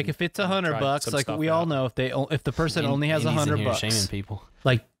 like if it's $100, like we all know, if the person only has $100, shaming people.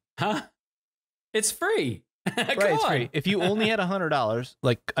 Like, it's free. Right, it's free. If you only had $100,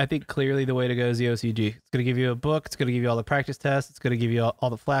 like I think clearly the way to go is the OCG. It's going to give you a book. It's going to give you all the practice tests. It's going to give you all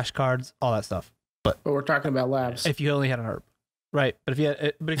the flashcards, all that stuff. But we're talking about labs. If you only had $100, right? But if you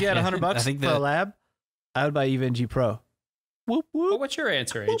had $100 for a lab, I would buy EVNG Pro. Whoop whoop. Well, what's your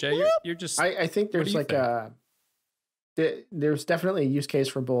answer, AJ? You're just. I think there's like there's definitely a use case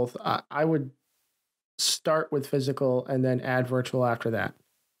for both. I would start with physical and then add virtual after that.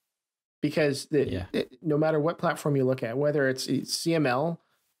 Because no matter what platform you look at, whether it's CML,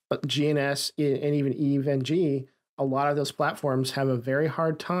 GNS, and even EVNG, a lot of those platforms have a very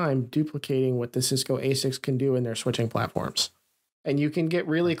hard time duplicating what the Cisco ASICs can do in their switching platforms. And you can get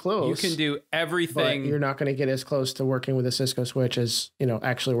really close. You can do everything. But you're not going to get as close to working with a Cisco switch as,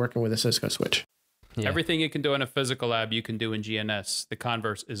 actually working with a Cisco switch. Yeah. Everything you can do in a physical lab, you can do in GNS. The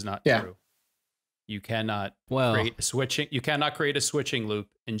converse is not true. You cannot create a switching. You cannot create a switching loop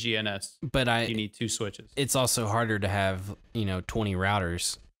in GNS. But you need 2 switches. It's also harder to have 20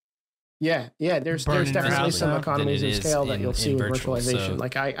 routers. Yeah. There's definitely some economies of scale that you'll see with virtualization. So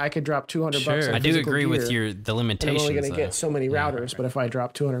like I could drop $200. I do agree with the limitations. I'm only going to get so many routers, but if I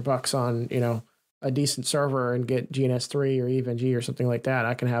drop $200 on a decent server and get GNS3 or EVNG or something like that,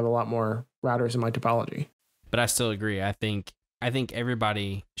 I can have a lot more routers in my topology. But I still agree. I think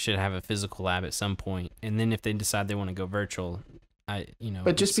everybody should have a physical lab at some point, and then if they decide they want to go virtual,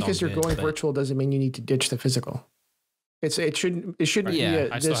 But just because you're going virtual doesn't mean you need to ditch the physical. It shouldn't be this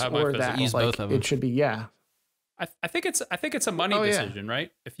or that. Use both of them. It should be I think it's a money decision,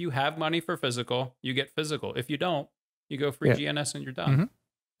 right? If you have money for physical, you get physical. If you don't, you go free GNS and you're done. Mm-hmm.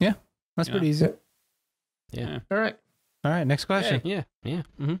 Yeah, that's pretty easy. Yeah. All right. Next question. Yeah.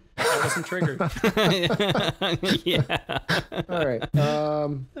 Mm-hmm. I wasn't triggered. Yeah. All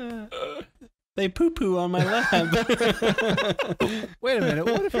right. They poo-poo on my lab. Wait a minute.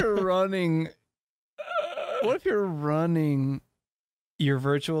 What if you're running your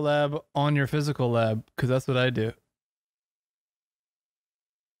virtual lab on your physical lab? Because that's what I do.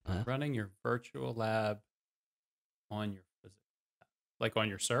 Running your virtual lab on your physical lab. Like on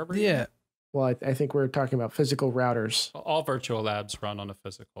your server? Yeah. Well, I think we're talking about physical routers. All virtual labs run on a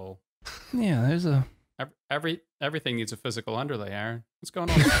physical. Yeah, there's a... Everything needs a physical underlay, Aaron. What's going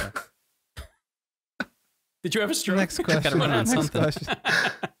on there? Did you have a stroke? Next question. Gotta run on something.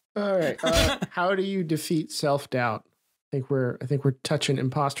 All right. How do you defeat self-doubt? I think we're touching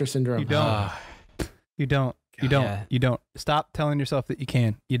imposter syndrome. You don't. You don't. You don't. Yeah. You don't. Stop telling yourself that you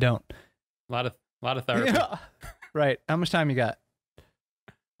can. You don't. A lot of therapy. Yeah. Right. How much time you got?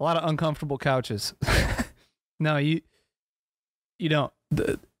 A lot of uncomfortable couches. No, you don't.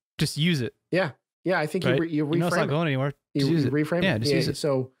 Just use it. Yeah. I think right? you reframe it's not going anywhere. Just use it. Reframe it. Just use it.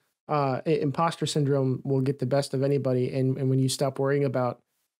 So imposter syndrome will get the best of anybody. And when you stop worrying about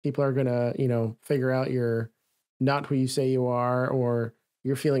people are going to, figure out you're not who you say you are, or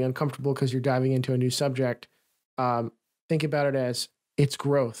you're feeling uncomfortable because you're diving into a new subject, think about it as it's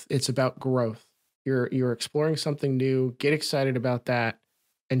growth. It's about growth. You're exploring something new. Get excited about that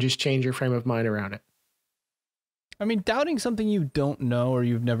and just change your frame of mind around it. I mean, doubting something you don't know or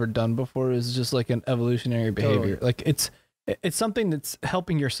you've never done before is just like an evolutionary behavior. Totally. Like it's something that's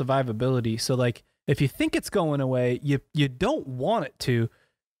helping your survivability. So like if you think it's going away, you don't want it to.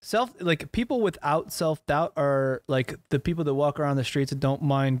 People without self-doubt are like the people that walk around the streets and don't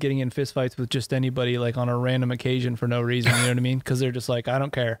mind getting in fistfights with just anybody, like on a random occasion for no reason. You know what I mean? Because they're just like, I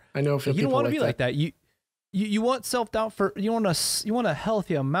don't care. I know. You don't want to be like that. You want self-doubt you want a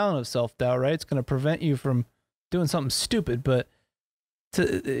healthy amount of self-doubt, right? It's going to prevent you from doing something stupid, but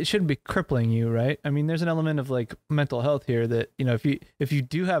it shouldn't be crippling you, right? I mean, there's an element of like mental health here that, if you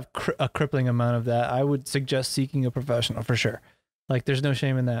do have a crippling amount of that, I would suggest seeking a professional for sure. Like there's no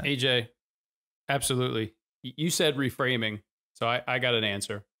shame in that. AJ, absolutely. You said reframing, so I got an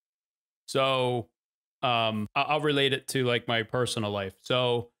answer. So I'll relate it to like my personal life.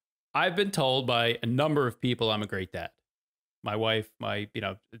 So I've been told by a number of people I'm a great dad. My wife,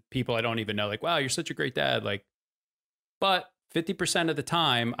 people I don't even know, like, wow, you're such a great dad. Like, but 50% of the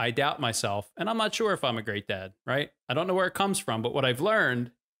time I doubt myself and I'm not sure if I'm a great dad, right? I don't know where it comes from, but what I've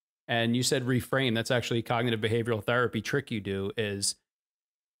learned, and you said reframe, that's actually cognitive behavioral therapy trick you do, is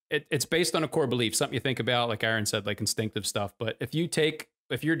it's based on a core belief, something you think about, like Aaron said, like instinctive stuff. But if you take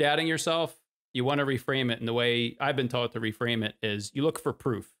if you're doubting yourself, you want to reframe it. And the way I've been taught to reframe it is you look for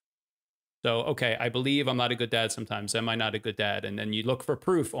proof. So, okay, I believe I'm not a good dad sometimes. Am I not a good dad? And then you look for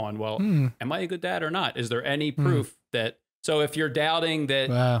proof on, well, am I a good dad or not? Is there any proof that, so if you're doubting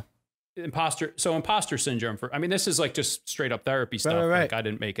that imposter syndrome I mean, this is like just straight up therapy stuff. Right. Like I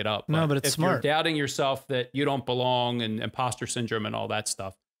didn't make it up. No, but it's if smart. You're doubting yourself that you don't belong and imposter syndrome and all that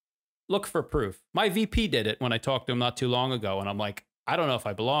stuff, look for proof. My VP did it when I talked to him not too long ago. And I'm like, I don't know if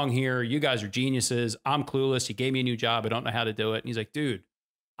I belong here. You guys are geniuses. I'm clueless. You gave me a new job. I don't know how to do it. And he's like, dude,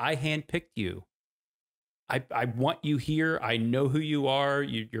 I handpicked you. I want you here. I know who you are.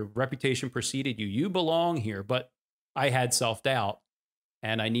 Your reputation preceded you. You belong here. But I had self-doubt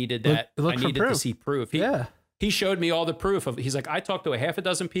and I needed that. I needed to see proof. He showed me all the proof of, he's like, I talked to a half a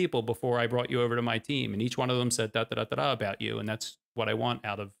dozen people before I brought you over to my team. And each one of them said da, da, da, da, da about you. And that's what I want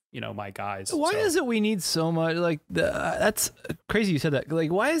out of, my guys. Why is it we need so much? Like, that's crazy you said that. Like,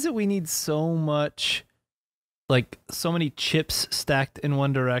 why is it we need so much, like, so many chips stacked in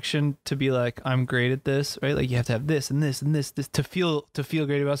one direction to be like, I'm great at this, right? Like, you have to have this and this and this to feel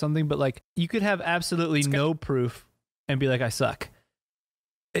great about something. But like, you could have absolutely no proof and be like, I suck.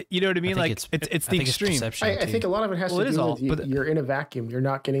 You know what I mean? Like, it's the extreme. I think a lot of it has to do with you're in a vacuum. You're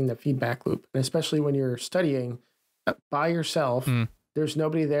not getting the feedback loop. And especially when you're studying by yourself, there's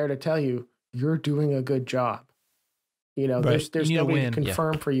nobody there to tell you you're doing a good job. There's nobody to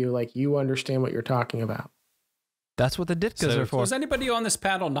confirm for you, like, you understand what you're talking about. That's what the Ditkas are for. Does anybody on this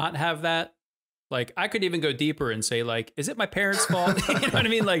panel not have that? Like, I could even go deeper and say, like, is it my parents' fault? You know what I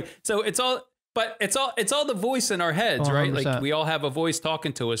mean? Like, so it's all the voice in our heads, 100%. Right? Like, we all have a voice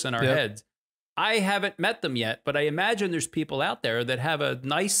talking to us in our heads. I haven't met them yet, but I imagine there's people out there that have a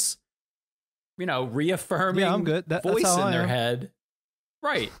nice, reaffirming voice in their head.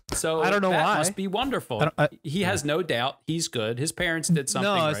 Right. So I don't know that why. Must be wonderful. He has no doubt. He's good. His parents did something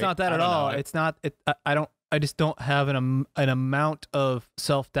No, it's right. not that at all. It's not. I just don't have an amount of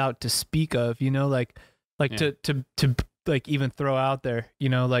self-doubt to speak of, to like even throw out there,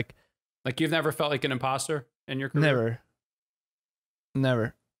 like you've never felt like an imposter in your career?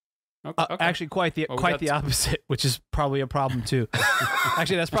 Never. Okay. Actually, quite the opposite, which is probably a problem too.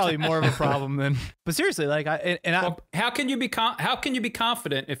 Actually, that's probably more of a problem than. But seriously, like how can you be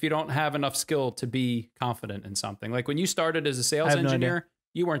confident if you don't have enough skill to be confident in something? Like when you started as a sales engineer,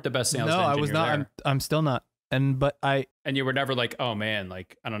 you weren't the best sales engineer. No, I was not. I'm still not. And you were never like, oh man,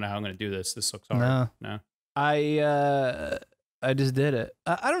 like I don't know how I'm going to do this. This looks hard. No. I just did it.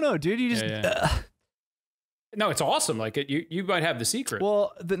 I don't know, dude. You just. No, it's awesome. Like you might have the secret.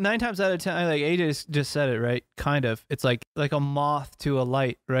 Well, the 9 times out of 10, like AJ just said it, right? Kind of. It's like a moth to a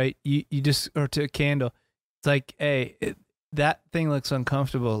light, right? You just, or to a candle. It's like, hey, that thing looks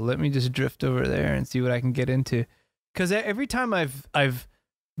uncomfortable. Let me just drift over there and see what I can get into. Because every time I've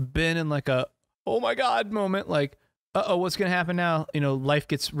been in like a oh my god moment, like what's gonna happen now? Life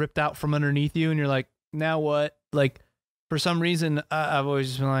gets ripped out from underneath you, and you're like, now what? Like for some reason, I've always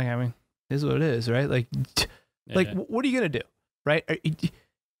just been like, I mean, this is what it is, right? Like. What are you going to do, right?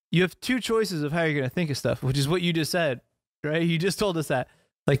 You have 2 choices of how you're going to think of stuff, which is what you just said, right? You just told us that.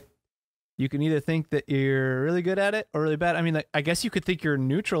 Like, you can either think that you're really good at it or really bad. I mean, like, I guess you could think you're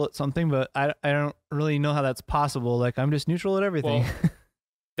neutral at something, but I don't really know how that's possible. Like, I'm just neutral at everything. Well,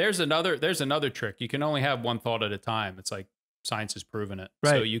 there's another trick. You can only have one thought at a time. It's like science has proven it.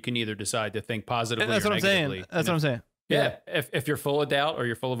 Right. So you can either decide to think positively or negatively. That's what I'm saying. Yeah. If you're full of doubt or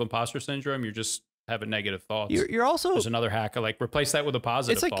you're full of imposter syndrome, you're just having negative thoughts. You're also there's another hack. Like replace that with a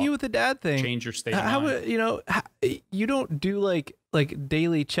positive. It's like thought. You with the dad thing. Change your state of mind. You don't do like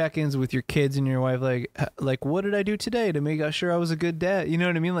daily check-ins with your kids and your wife. Like what did I do today to make sure I was a good dad? You know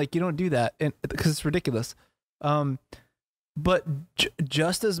what I mean? Like you don't do that, and because it's ridiculous. But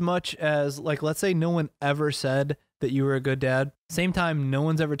just as much as like, let's say no one ever said that you were a good dad. Same time, no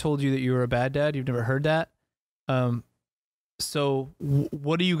one's ever told you that you were a bad dad. You've never heard that. So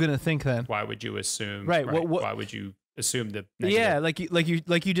what are you gonna think then? Why would you assume? Right. Why would you assume the negative? Yeah,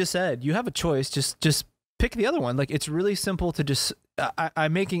 like you just said, you have a choice. Just pick the other one. Like it's really simple to just.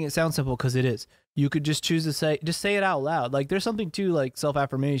 I'm making it sound simple because it is. You could just choose to say it out loud. Like there's something to like self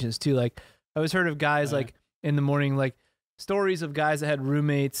affirmations too. Like I always heard of guys like in the morning, like stories of guys that had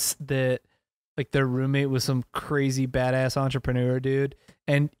roommates that like their roommate was some crazy badass entrepreneur dude,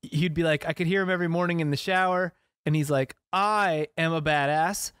 and he'd be like, I could hear him every morning in the shower. And he's like, I am a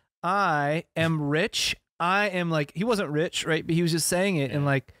badass. I am rich. I am like, he wasn't rich, right? But he was just saying it. Yeah. And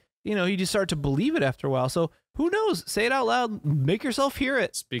like, you just start to believe it after a while. So who knows? Say it out loud. Make yourself hear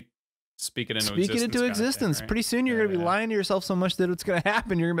it. Speak it into existence. Right? Pretty soon you're going to be lying to yourself so much that it's going to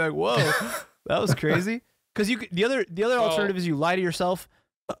happen. You're going to be like, whoa, that was crazy. Because the other alternative is you lie to yourself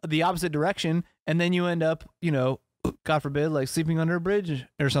the opposite direction, and then you end up, God forbid, like sleeping under a bridge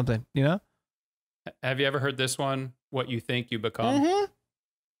or something, Have you ever heard this one? What you think you become? Mm-hmm.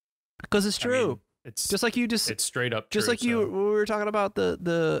 Because it's true. I mean, it's just like it's straight up just true, like we were talking about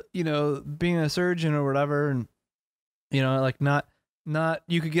the being a surgeon or whatever, and like not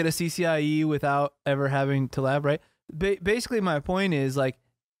you could get a CCIE without ever having to lab, right? Basically my point is, like,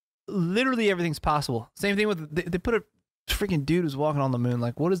 literally everything's possible. Same thing with they put a freaking dude who's walking on the moon.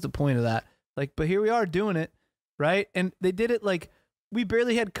 Like, what is the point of that? Like, but here we are doing it, right? And they did it like we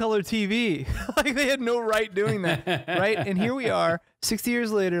barely had color TV. Like, they had no right doing that, right? And here we are 60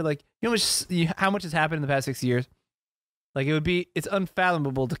 years later. Like, how much has happened in the past 60 years? Like, it's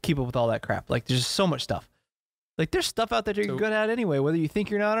unfathomable to keep up with all that crap. Like, there's just so much stuff. Like, there's stuff out there you're good at anyway, whether you think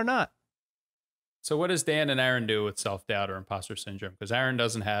you're not or not. So what does Dan and Aaron do with self-doubt or imposter syndrome? Because Aaron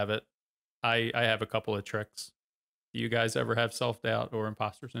doesn't have it. I have a couple of tricks. Do you guys ever have self-doubt or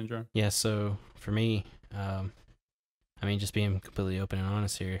imposter syndrome? Yeah, so for me, just being completely open and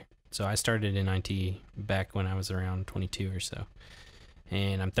honest here. So I started in IT back when I was around 22 or so.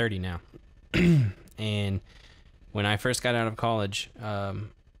 And I'm 30 now. And when I first got out of college,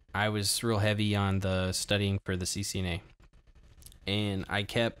 I was real heavy on the studying for the CCNA. And I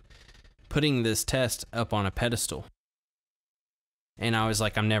kept putting this test up on a pedestal. And I was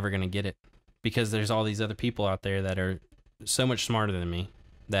like, I'm never going to get it. Because there's all these other people out there that are so much smarter than me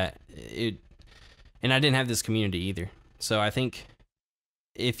and I didn't have this community either. So I think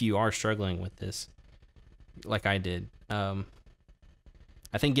if you are struggling with this, like I did, I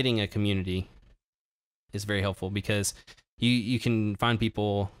think getting a community is very helpful, because you can find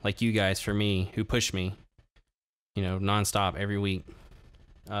people like you guys, for me, who push me, nonstop every week,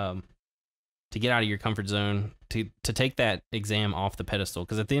 to get out of your comfort zone, to take that exam off the pedestal.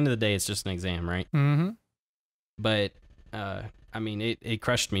 Because at the end of the day, it's just an exam, right? Mm-hmm. But it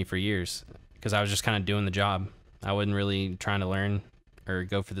crushed me for years, because I was just kind of doing the job. I wasn't really trying to learn or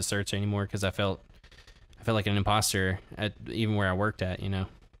go for the certs anymore, because I felt like an imposter at even where I worked at,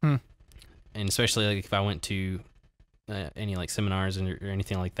 And especially like if I went to any like seminars or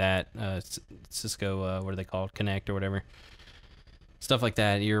anything like that, Cisco, what are they called? Connect or whatever. Stuff like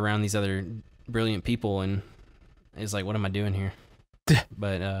that. You're around these other brilliant people, and it's like, what am I doing here?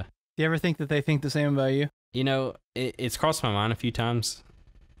 But do you ever think that they think the same about you? It's crossed my mind a few times,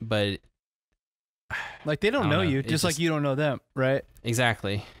 but like, they don't know you, just like you don't know them, right?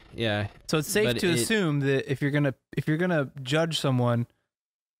 Exactly. Yeah. So it's safe to assume that if you're gonna judge someone,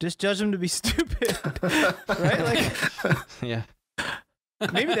 just judge them to be stupid, right? Like, yeah.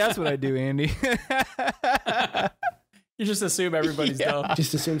 Maybe that's what I do, Andy. You just assume everybody's dumb.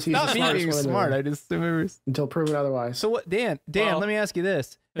 Just assumes he's not the me smartest being one in the smart. room I just assume until proven otherwise. So what, Dan? Let me ask you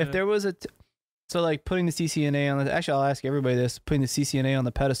this: if there was so like putting the CCNA on actually, I'll ask everybody this: putting the CCNA on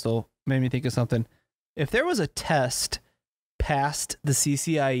the pedestal made me think of something. If there was a test past the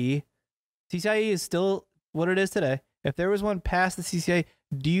CCIE is still what it is today. If there was one past the CCIE,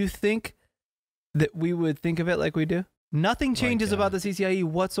 do you think that we would think of it like we do? Nothing changes about the CCIE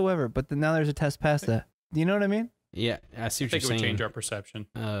whatsoever, but now there's a test past that. Do you know what I mean? Yeah, I see what you're saying. I think it would change our perception.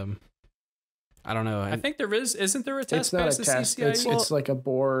 I don't know. I think there is. Isn't there a test? It's not past a the test. CCIE? It's like a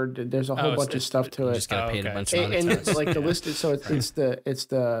board. There's a whole bunch of stuff to it. You just gotta pay a bunch of money. And it's like the list. So it's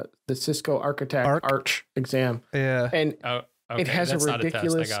the Cisco Architect Arch exam. Yeah. And it has a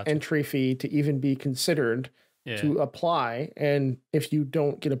ridiculous entry fee to even be considered to apply. And if you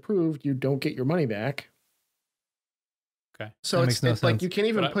don't get approved, you don't get your money back. Okay. So it's like you can't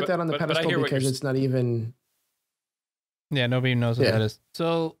even put that on the pedestal because it's not even. Yeah, nobody knows what that is.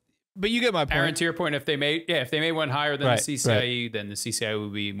 So. But you get my point. Aaron, to your point, if they made one higher than the CCIE, then the CCIE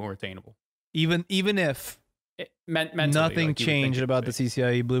would be more attainable. Even if nothing changed about the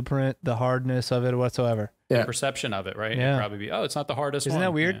CCIE blueprint, the hardness of it whatsoever. The perception of it, right? Yeah. It'd probably be, it's not the hardest one. Isn't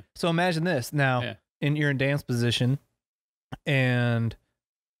that weird? Yeah. So imagine this. Now, you're in Dan's position, and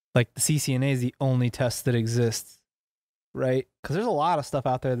like the CCNA is the only test that exists, right? Because there's a lot of stuff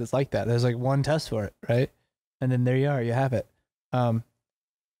out there that's like that. There's like one test for it, right? And then there you are. You have it.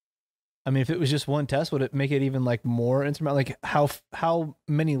 I mean, if it was just one test, would it make it even like more insurmountable? Like how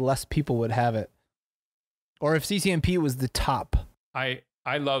many less people would have it? Or if CCNP was the top? I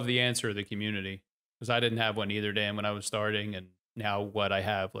love the answer of the community, because I didn't have one either, Dan, when I was starting, and now what I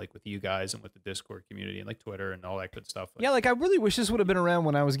have, like with you guys and with the Discord community and like Twitter and all that good stuff. Yeah, like I really wish this would have been around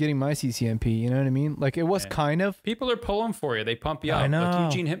when I was getting my CCNP. You know what I mean? Like it was kind of. People are pulling for you. They pump you up. I know. Like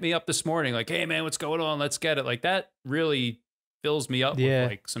Eugene hit me up this morning, like, "Hey man, what's going on? Let's get it." Like that really fills me up with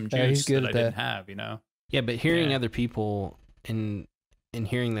like some juice that I didn't have, Yeah, but hearing other people, and and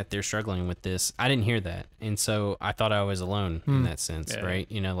hearing that they're struggling with this, I didn't hear that. And so I thought I was alone in that sense, right?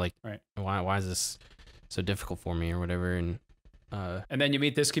 You know, like, why is this so difficult for me or whatever? And then you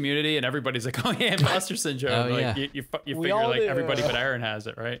meet this community and everybody's like, oh yeah, imposter syndrome. You figure like everybody but Aaron has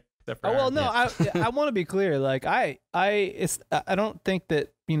it, right? I want to be clear. Like I don't think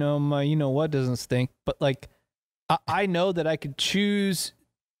that, you know, my, you know what doesn't stink, but like, I know that I could choose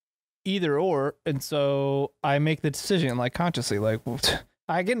either or. And so I make the decision like consciously, like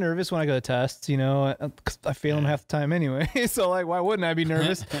I get nervous when I go to tests, you know, 'cause I fail them half the time anyway. So like, why wouldn't I be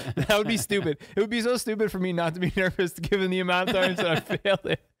nervous? That would be stupid. It would be so stupid for me not to be nervous given the amount of times that I failed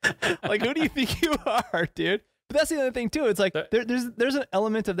it. Like, who do you think you are, dude? But that's the other thing too. It's like there's an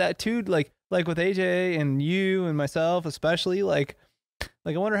element of that too. Like with AJ and you and myself, especially like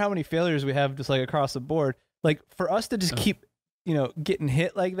I wonder how many failures we have just like across the board. Like for us to just keep, you know, getting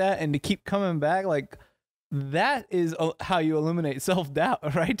hit like that and to keep coming back, like that is how you eliminate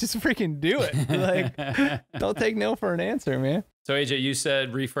self-doubt, right? Just freaking do it. Like, don't take no for an answer, man. So AJ, you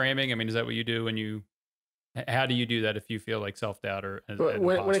said reframing. I mean, is that what you do how do you do that if you feel like self-doubt or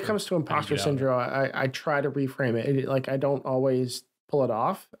when it comes to imposter syndrome, I try to reframe it. Like, I don't always pull it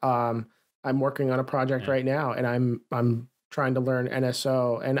off. I'm working on a project right now and I'm trying to learn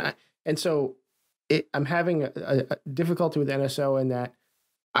NSO and so I'm having a difficulty with NSO in that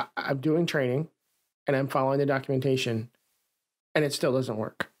I'm doing training and I'm following the documentation and it still doesn't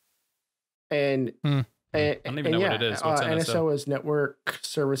work. And I don't even know what it is. What's NSO is Network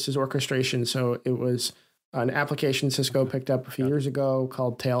Services Orchestration. So it was an application Cisco picked up a few years ago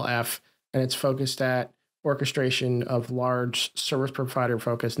called TailF, and it's focused at orchestration of large service provider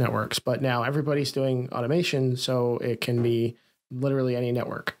focused networks. But now everybody's doing automation, so it can be literally any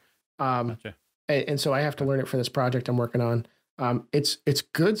network. Gotcha. And so I have to learn it for this project I'm working on. It's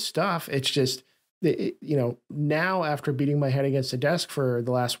good stuff. It's just, you know, now after beating my head against the desk for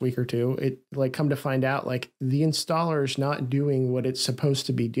the last week or two, it like come to find out like the installer is not doing what it's supposed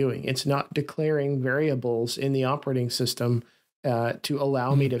to be doing. It's not declaring variables in the operating system to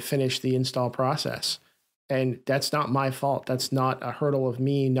allow me to finish the install process. And that's not my fault. That's not a hurdle of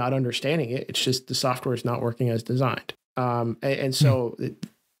me not understanding it. It's just the software is not working as designed. And so,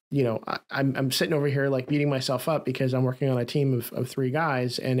 you know, I'm sitting over here like beating myself up because I'm working on a team of 3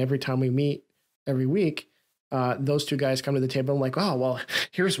 guys. And every time we meet every week, those 2 guys come to the table. I'm like, oh, well,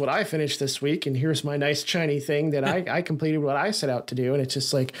 here's what I finished this week. And here's my nice shiny thing that I completed what I set out to do. And it's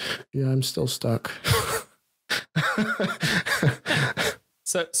just like, yeah, I'm still stuck.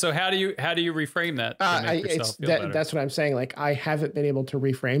 So how do you reframe that? That's what I'm saying. Like, I haven't been able to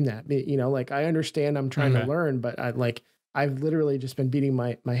reframe that. You know, like I understand I'm trying to learn, but I've literally just been beating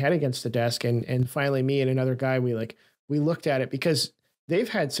my head against the desk. And finally me and another guy, we looked at it because they've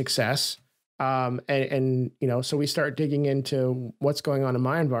had success. And you know, so we start digging into what's going on in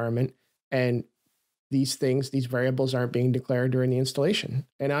my environment, and these variables aren't being declared during the installation.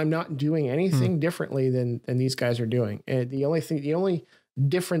 And I'm not doing anything differently than these guys are doing. And the only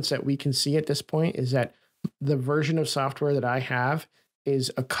difference that we can see at this point is that the version of software that I have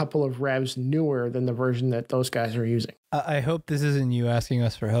is a couple of revs newer than the version that those guys are using. I hope this isn't you asking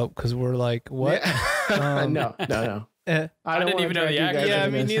us for help, because we're like, what? Yeah. No. I didn't even know the acronym. Yeah,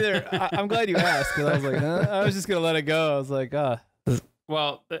 me neither. I'm glad you asked, because I was like, I was just gonna let it go. I was like,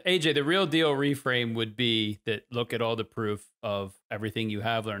 Well, AJ, the real deal reframe would be that look at all the proof of everything you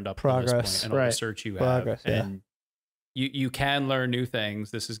have learned up to this point and all the search you have. And you can learn new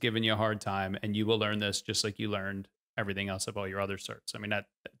things. This is giving you a hard time, and you will learn this just like you learned everything else of all your other certs. I mean, that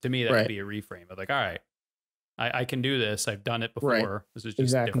to me, that would be a reframe of like, all right, I can do this. I've done it before. This is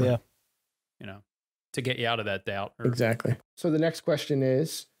just different. You know, to get you out of that doubt. Exactly. So the next question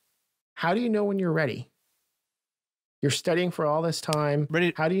is, how do you know when you're ready? You're studying for all this time.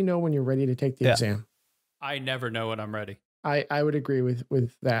 How do you know when you're ready to take the exam? I never know when I'm ready. I would agree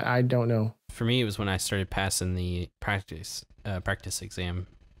with that. I don't know. For me, it was when I started passing the practice exam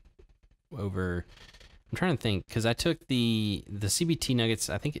over. I'm trying to think, because I took the CBT nuggets.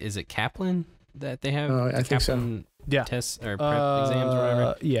 I think, is it Kaplan that they have? I think so. Yeah. Tests or prep exams or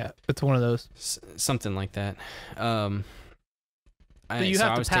whatever. Yeah, it's one of those. Something like that. You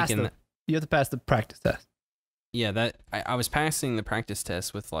have to pass the practice test. Yeah, that I was passing the practice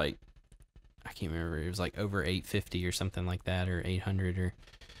test with like, I can't remember. It was like over 850 or something like that, or 800,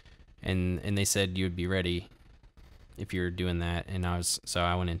 and they said you would be ready if you're doing that, and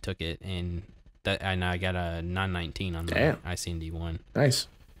I went and took it, and I got a 919 on the ICND 1. Nice.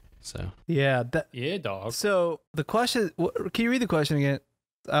 So yeah, dog. So the question, can you read the question again?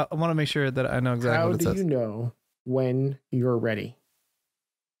 I want to make sure that I know exactly what it says. How do you know when you're ready?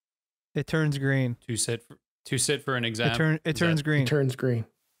 It turns green. To sit To sit for an exam. It turns green. It turns green.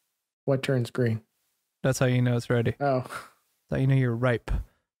 What turns green? That's how you know it's ready. Oh. That's how you know you're ripe.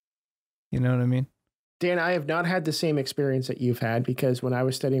 You know what I mean? Dan, I have not had the same experience that you've had, because when I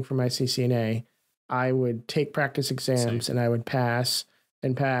was studying for my CCNA, I would take practice exams and I would pass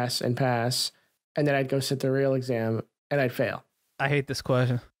and pass and pass. And then I'd go sit the real exam and I'd fail. I hate this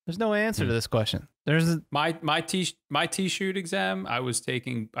question. There's no answer to this question. There's my T-shoot exam.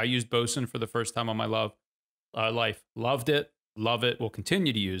 I used Boson for the first time on my life. Loved it. Love it. Will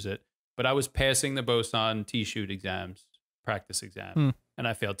continue to use it. But I was passing the Boson T-shoot exams, practice exam, and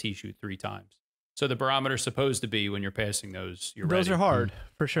I failed T-shoot 3 times. So the barometer's supposed to be when you're passing those, you're ready. Those are hard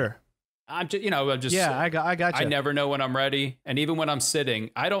for sure. I'm just yeah. I got you. I never know when I'm ready, and even when I'm sitting,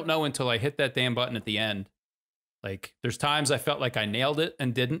 I don't know until I hit that damn button at the end. Like there's times I felt like I nailed it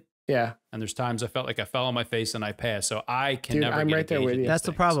and didn't. Yeah. And there's times I felt like I fell on my face and I passed. So I can never. I'm get right there with you. That's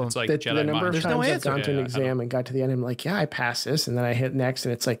the problem. It's like the number of There's times no I've answer. gone to an exam and got to the end, I'm like, yeah, I passed this, and then I hit next,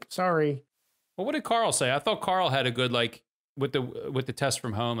 and it's like, sorry. Well, what did Carl say? I thought Carl had a good with the test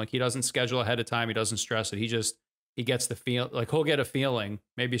from home. Like he doesn't schedule ahead of time. He doesn't stress it. He gets the feel. Like he'll get a feeling.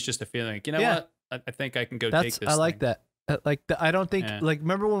 Maybe it's just a feeling. Like, you know what? I think I can go take this. I like thing. that. I don't think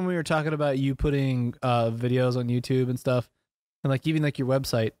remember when we were talking about you putting videos on YouTube and stuff, and like even like your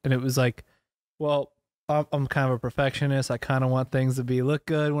website, and it was like, well, I'm kind of a perfectionist. I kind of want things to look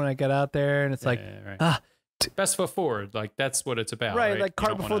good when I get out there, and it's best foot forward. Like that's what it's about, right? Like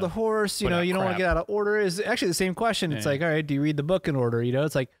cart before the horse. You know, you don't want to get out of order. Is actually the same question. It's like, all right, do you read the book in order? You know,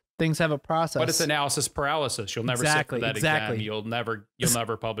 it's like things have a process. But it's analysis paralysis. You'll never sit for that exam. You'll never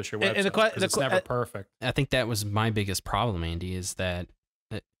publish your website. It's never perfect. I think that was my biggest problem, Andy, is that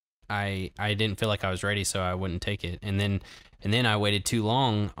I didn't feel like I was ready, so I wouldn't take it. And then I waited too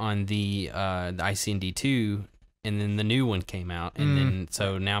long on the ICND2, and then the new one came out, and then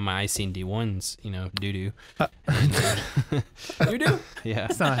so now my ICND1's doo doo. You do? Yeah,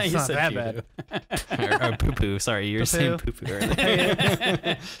 it's not that bad. or poo poo. Sorry, you were saying poo poo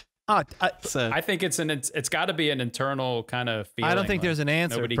earlier. I think it's got to be an internal kind of feeling. I don't think there's an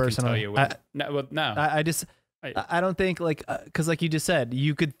answer. Nobody personally, can tell you. No. I don't think because like you just said,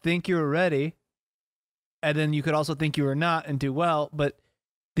 you could think you were ready, and then you could also think you were not and do well. But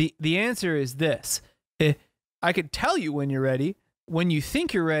the answer is this: I could tell you when you're ready. When you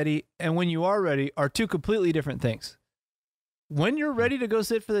think you're ready and when you are ready are 2 completely different things. When you're ready to go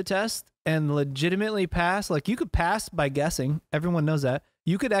sit for the test and legitimately pass, like you could pass by guessing. Everyone knows that.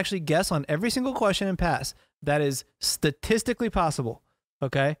 You could actually guess on every single question and pass. That is statistically possible.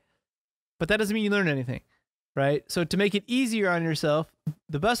 Okay. But that doesn't mean you learn anything, right? So to make it easier on yourself,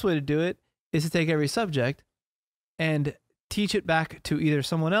 the best way to do it is to take every subject and teach it back to either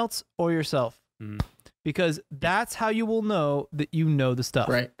someone else or yourself. Because that's how you will know that you know the stuff.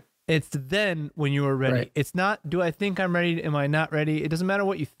 Right. It's then when you are ready. Right. It's not, do I think I'm ready? Am I not ready? It doesn't matter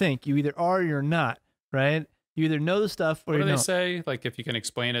what you think. You either are or you're not, right? You either know the stuff or you don't. What do they say? Like if you can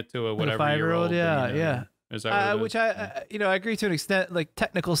explain it to a whatever 5-year-old, yeah. Is that which I agree to an extent. Like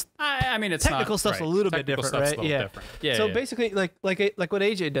technical. I mean, it's technical stuff's a little bit different, right? Yeah. Yeah. So basically, like what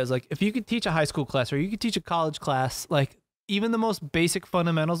AJ does, like if you could teach a high school class or you could teach a college class, like even the most basic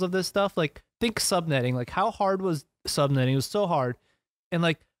fundamentals of this stuff, like think subnetting. Like how hard was subnetting? It was so hard, and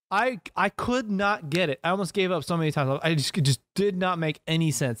like I could not get it. I almost gave up so many times. I just did not make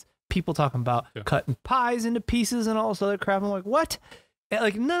any sense. People talking about cutting pies into pieces and all this other crap. I'm like, what? And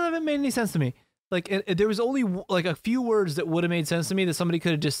like none of it made any sense to me. Like there was only like a few words that would have made sense to me that somebody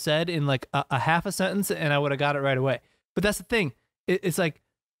could have just said in like a half a sentence, and I would have got it right away. But that's the thing. It's like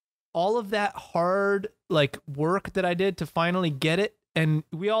all of that hard like work that I did to finally get it, and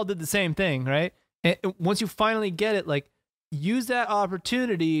we all did the same thing, right? And once you finally get it, like use that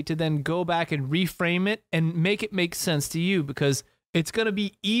opportunity to then go back and reframe it and make it make sense to you, because it's going to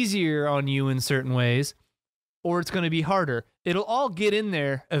be easier on you in certain ways, or it's going to be harder. It'll all get in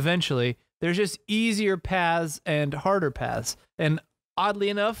there eventually. There's just easier paths and harder paths. And oddly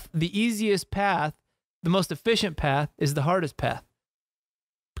enough, the easiest path, the most efficient path, is the hardest path.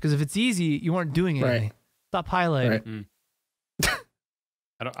 Because if it's easy, you aren't doing anything. Right. Stop highlighting. Right.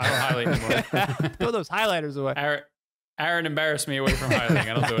 I don't highlight anymore. Throw those highlighters away. Aaron embarrassed me away from highlighting.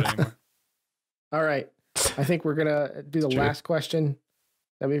 I don't do it anymore. All right. I think we're going to do the last question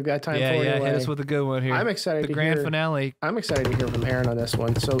that we've got time for. Yeah, anyway. hit us with a good one here. I'm excited the grand finale. I'm excited to hear from Aaron on this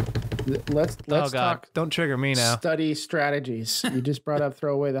one. So let's talk. Don't trigger me now. Study strategies. You just brought up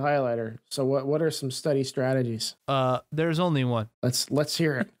throw away the highlighter. So what are some study strategies? There's only one. Let's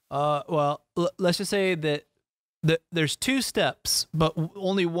hear it. Well, let's just say that there's 2 steps, but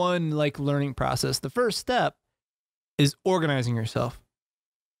only one like learning process. The first step is organizing yourself.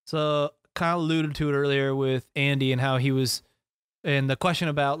 So kind of alluded to it earlier with Andy and how he was, and the question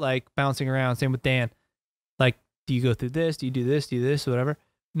about like bouncing around. Same with Dan. Like, do you go through this? Do you do this? Do you do this? Whatever.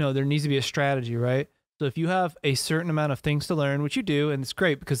 No, there needs to be a strategy, right? So if you have a certain amount of things to learn, which you do, and it's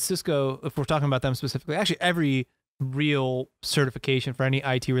great because Cisco, if we're talking about them specifically, actually every real certification for any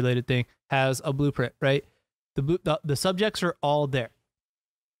IT related thing has a blueprint, right? The subjects are all there.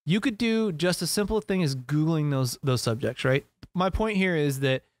 You could do just a simple thing as Googling those subjects, right? My point here is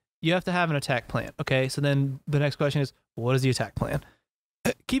that you have to have an attack plan. Okay. So then the next question is, what is the attack plan?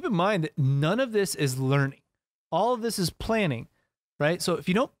 Keep in mind that none of this is learning. All of this is planning, right? So if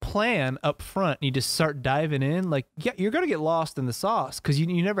you don't plan up front and you just start diving in, like, yeah, you're going to get lost in the sauce because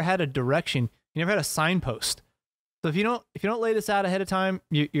you never had a direction. You never had a signpost. So if you don't lay this out ahead of time,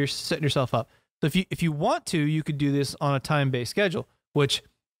 you're setting yourself up. So if you want to, you could do this on a time-based schedule, which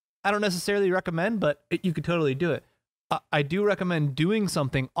I don't necessarily recommend, but you could totally do it. I do recommend doing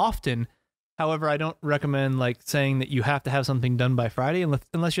something often. However, I don't recommend like saying that you have to have something done by Friday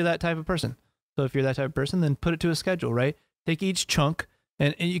unless you're that type of person. So if you're that type of person, then put it to a schedule, right? Take each chunk,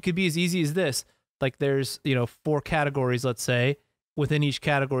 and it could be as easy as this. Like there's 4 categories, let's say. Within each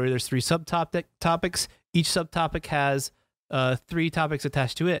category, there's 3 subtopics. Each subtopic has 3 topics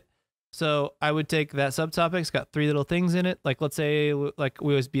attached to it. So I would take that subtopic. It's got 3 little things in it. Like let's say, like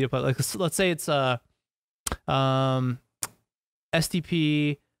we always beat up. Like let's say it's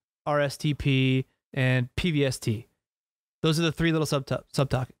STP, RSTP, and PVST. Those are the 3 little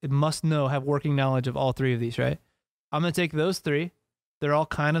subtopics. It must have working knowledge of all 3 of these, right? I'm going to take those 3. They're all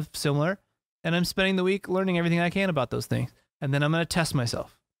kind of similar. And I'm spending the week learning everything I can about those things. And then I'm going to test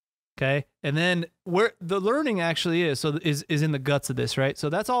myself. Okay. And then where the learning actually is in the guts of this, right? So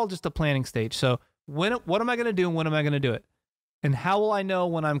that's all just the planning stage. So what am I going to do and when am I going to do it? And how will I know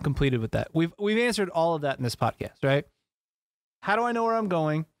when I'm completed with that? We've answered all of that in this podcast, right? How do I know where I'm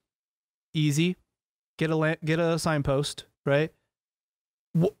going? Easy. Get a signpost, right?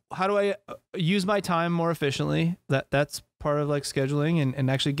 How do I use my time more efficiently? That's part of like scheduling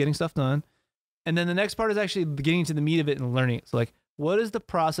and actually getting stuff done. And then the next part is actually getting to the meat of it and learning it. So like, what does the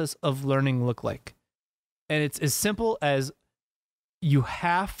process of learning look like? And it's as simple as you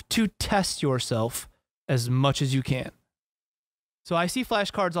have to test yourself as much as you can. So I see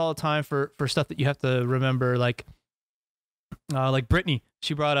flashcards all the time for stuff that you have to remember, like Brittany,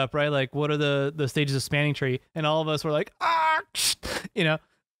 she brought up, right? Like, what are the stages of spanning tree? And all of us were like,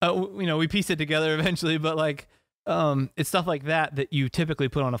 we pieced it together eventually, but like, it's stuff like that you typically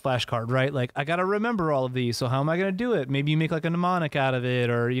put on a flashcard, right? Like, I got to remember all of these. So how am I going to do it? Maybe you make like a mnemonic out of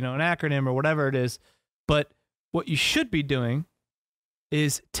it or, an acronym or whatever it is. But what you should be doing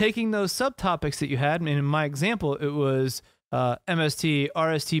is taking those subtopics that you had. And in my example, it was MST,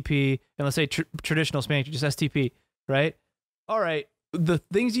 RSTP, and let's say traditional spanning tree, just STP, right? All right. The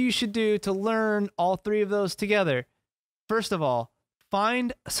things you should do to learn all 3 of those together. First of all,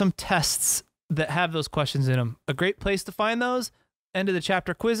 find some tests that have those questions in them. A great place to find those, end of the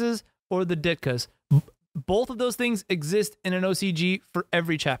chapter quizzes or the Ditkas. Both of those things exist in an OCG for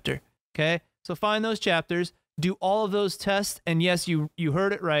every chapter. Okay. So find those chapters, do all of those tests. And yes, you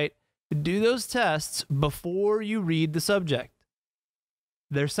heard it right. Do those tests before you read the subject.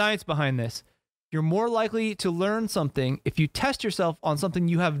 There's science behind this. You're more likely to learn something if you test yourself on something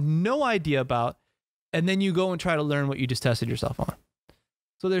you have no idea about, and then you go and try to learn what you just tested yourself on.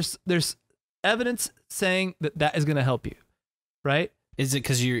 So there's evidence saying that is going to help you, right? Is it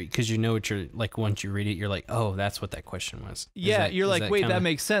because you know what you're like, once you read it, you're like, oh, that's what that question was. Yeah, you're like, wait, that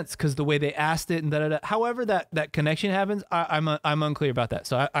makes sense because the way they asked it and da. However that connection happens, I'm unclear about that.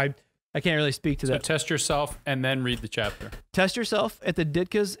 So I can't really speak to that. So test yourself and then read the chapter. Test yourself at the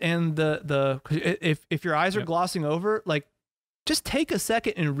Ditkas and if your eyes are glossing over, like, just take a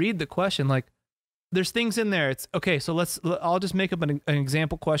second and read the question. Like, there's things in there. It's okay. So I'll just make up an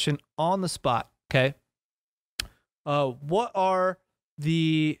example question on the spot. Okay. What are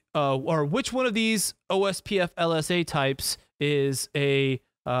or which one of these OSPF LSA types is a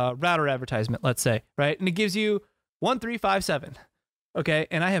router advertisement, let's say, right? And it gives you 1, 3, 5, 7. Okay.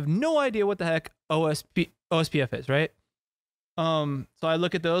 And I have no idea what the heck OSPF is, right? So I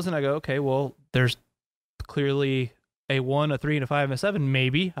look at those and I go, okay, well, there's clearly a 1, a 3, and a 5, and a 7,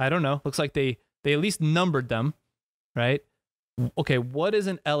 maybe. I don't know. Looks like they at least numbered them, right? Okay, what is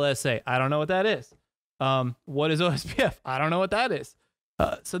an LSA? I don't know what that is. What is OSPF? I don't know what that is.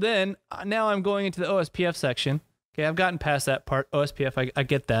 So then, now I'm going into the OSPF section. Okay, I've gotten past that part. OSPF, I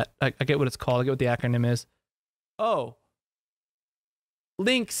get that. I get what it's called. I get what the acronym is. Oh,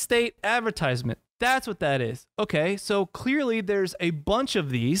 link state advertisement. That's what that is. Okay, so clearly there's a bunch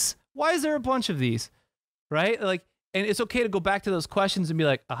of these. Why is there a bunch of these? Right? Like, and it's okay to go back to those questions and be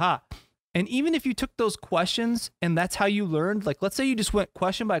like, aha, And even if you took those questions and that's how you learned, like let's say you just went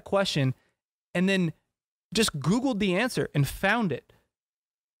question by question and then just Googled the answer and found it.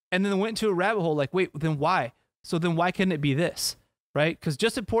 And then went into a rabbit hole like, wait, then why? So then why couldn't it be this? Right? Because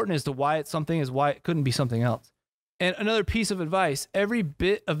just important as to why it's something is why it couldn't be something else. And another piece of advice, every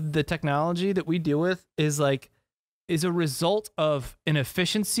bit of the technology that we deal with is a result of an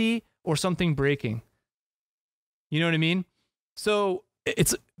efficiency or something breaking. You know what I mean? So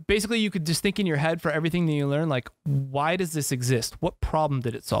it's basically, you could just think in your head for everything that you learn, like, why does this exist? What problem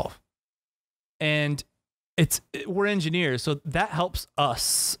did it solve? And we're engineers, so that helps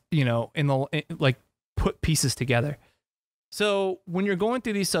us, put pieces together. So when you're going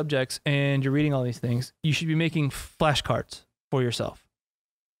through these subjects and you're reading all these things, you should be making flashcards for yourself.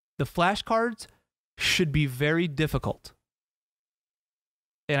 The flashcards should be very difficult.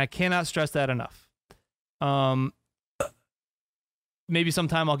 And I cannot stress that enough. Maybe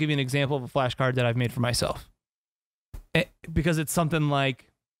sometime I'll give you an example of a flashcard that I've made for myself. Because it's something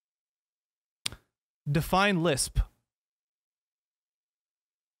like, define Lisp.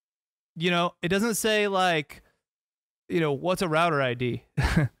 It doesn't say like, what's a router ID?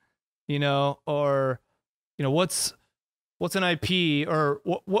 Or what's an IP, or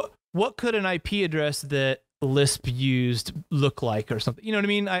what could an IP address that Lisp used look like or something? You know what I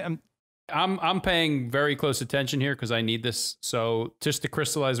mean? I'm paying very close attention here because I need this. So just to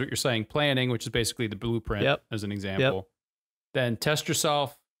crystallize what you're saying, planning, which is basically the blueprint as an example, then test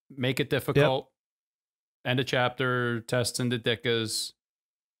yourself, make it difficult, end a chapter, test into dickas.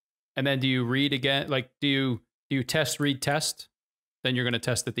 And then do you read again? Like, do you test, read, test? Then you're going to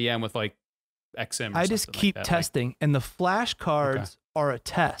test at the end with like XM. I just keep testing, and the flashcards are a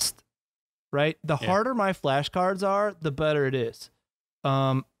test, right? The harder my flashcards are, the better it is.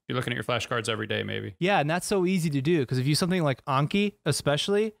 You're looking at your flashcards every day, maybe. Yeah, and that's so easy to do because if you use something like Anki,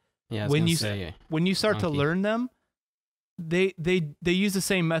 especially, when you start to learn them, they use the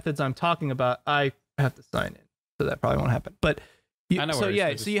same methods I'm talking about. I have to sign in, so that probably won't happen. But I know. So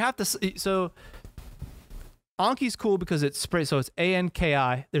you have to. So Anki's cool because it's spray. So it's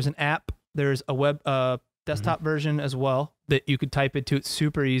ANKI. There's an app. There's a web desktop version as well that you could type into. It's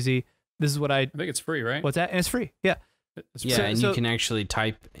super easy. This is what I think it's free, right? What's that? And it's free. Yeah. You can actually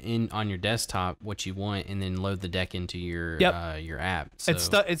type in on your desktop what you want and then load the deck into your app. So.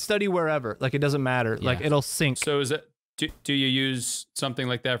 It's study wherever. Like it doesn't matter. Yeah. Like it'll sync. So is it? Do you use something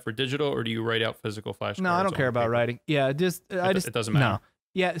like that for digital, or do you write out physical flashcards? No, I don't care about writing. Yeah, it doesn't matter. No.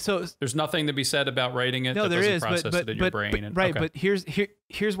 Yeah, so there's nothing to be said about writing it. No, there is, but in your brain. But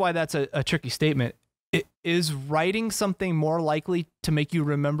here's why that's a tricky statement. Is writing something more likely to make you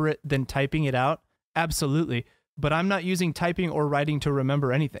remember it than typing it out? Absolutely. But I'm not using typing or writing to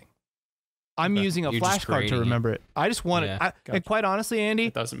remember anything. I'm using a flashcard to remember it. I just want it. And quite honestly, Andy,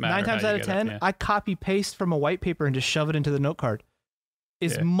 it doesn't matter 9 times out of 10, I copy paste from a white paper and just shove it into the note card.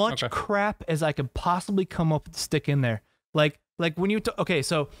 As much crap as I could possibly come up with to stick in there. Like when you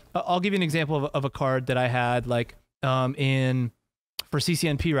so I'll give you an example of a card that I had for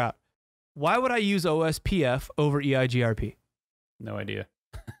CCNP route. Why would I use OSPF over EIGRP? No idea.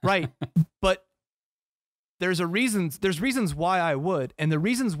 Right, but there's reasons why I would, and the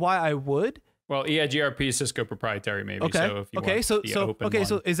reasons why I would. Well, EIGRP is Cisco proprietary, maybe. Okay. So if you want the open one,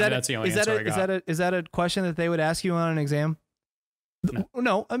 so is that a question that they would ask you on an exam?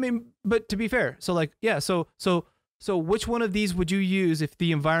 No, I mean, but to be fair, so which one of these would you use if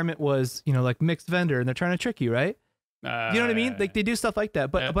the environment was, like mixed vendor and they're trying to trick you, right? You know what I mean? Like they do stuff like that.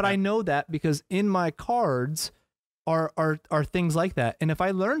 But I know that because in my cards are things like that. And if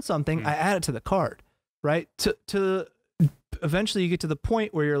I learn something, I add it to the card, right? To eventually you get to the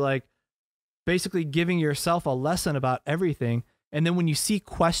point where you're like basically giving yourself a lesson about everything. And then when you see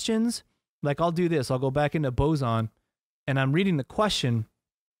questions, like I'll do this, I'll go back into Boson and I'm reading the question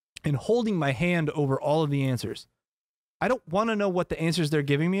and holding my hand over all of the answers. I don't want to know what the answers they're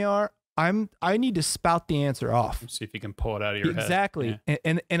giving me are. I need to spout the answer off. See if you can pull it out of your head. Exactly. Yeah.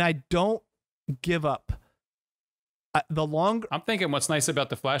 And I don't give up. I'm thinking what's nice about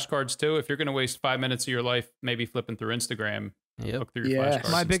the flashcards too, if you're going to waste 5 minutes of your life maybe flipping through Instagram, look through your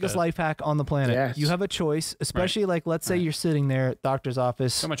flashcards. My biggest life hack on the planet. Yes. You have a choice, especially let's say you're sitting there at doctor's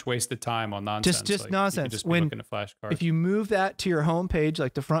office. So much wasted time on nonsense. Just nonsense. You just be looking at flashcards. If you move that to your home page,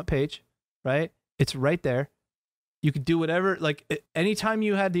 like the front page, right? It's right there. You could do whatever, anytime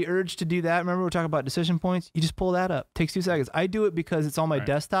you had the urge to do that, remember we're talking about decision points, you just pull that up. Takes 2 seconds. I do it because it's on my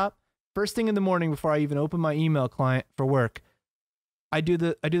desktop. First thing in the morning before I even open my email client for work, I do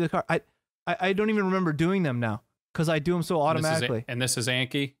the card. I don't even remember doing them now because I do them so automatically. And this is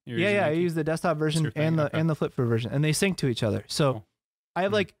Anki? Yeah, I use the desktop version and the flip through version, and they sync to each other. So I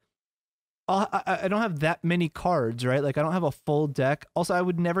have I don't have that many cards, right? Like I don't have a full deck. Also, I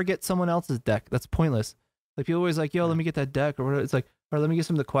would never get someone else's deck. That's pointless. Like people always like, yo, let me get that deck or whatever. It's like, or let me get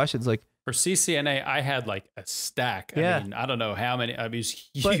some of the questions. Like for CCNA, I had like a stack. Yeah. I mean, I don't know how many. I mean, it was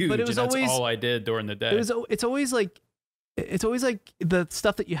huge. But it was always, that's all I did during the day. It's always like the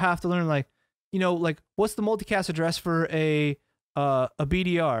stuff that you have to learn. Like, you know, like what's the multicast address for a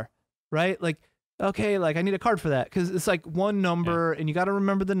BDR, right? Like, okay, like I need a card for that because it's like one number and you got to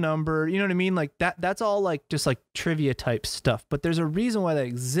remember the number. You know what I mean? Like that's all like just like trivia type stuff. But there's a reason why that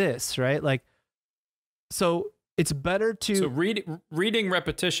exists, right? Like, so it's better to. So reading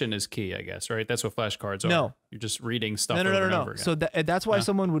repetition is key, I guess, right? That's what flashcards are. No, you're just reading stuff over and over again. So that's why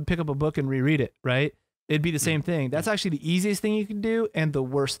someone would pick up a book and reread it, right? It'd be the same thing. That's actually the easiest thing you can do and the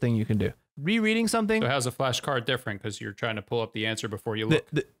worst thing you can do. Rereading something. So how's a flashcard different? Because you're trying to pull up the answer before you look.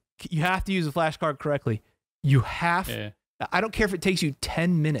 You have to use a flashcard correctly. You have. Yeah. I don't care if it takes you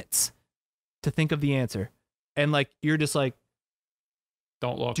 10 minutes to think of the answer, and like you're just like,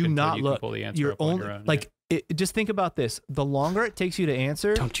 don't look. Do not you look. Can pull the answer you're up only on your own. Like just think about this. The longer it takes you to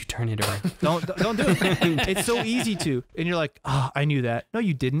answer, don't you turn it around. Don't do it. It's so easy to, and you're like, oh, I knew that. No,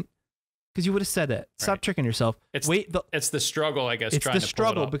 you didn't. Because you would have said that. Stop tricking yourself. It's the struggle, I guess. It's the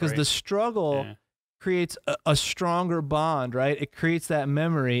struggle because the struggle creates a stronger bond, right? It creates that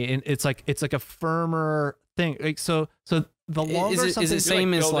memory, and it's like a firmer thing. Like so the longer is it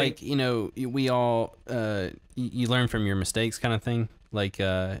same as like, you know, we all you learn from your mistakes kind of thing. Like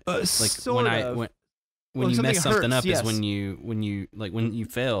when you mess something up is when you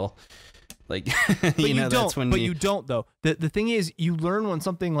fail. Like you know, that's when you don't though. The thing is, you learn when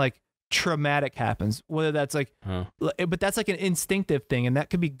something like traumatic happens, whether that's like but that's like an instinctive thing, and that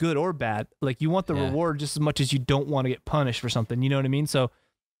could be good or bad. Like you want the reward just as much as you don't want to get punished for something, you know what I mean? So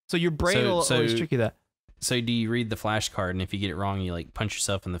your brain will always trick you that. So do you read the flashcard, and if you get it wrong, you like punch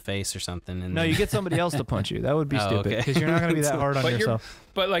yourself in the face or something? And no, you get somebody else to punch you. That would be stupid because you're not going to be that hard on yourself.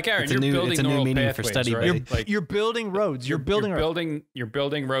 But like Aaron, you're building neural pathways, for study, right? You're building roads. You're building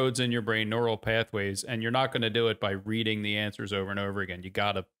roads in your brain, neural pathways, and you're not going to do it by reading the answers over and over again. You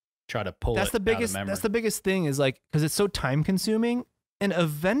got to try to pull out of memory. That's the biggest thing is like, because it's so time consuming, and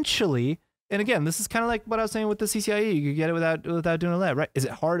eventually, and again, this is kind of like what I was saying with the CCIE. You could get it without doing a lab, right? Is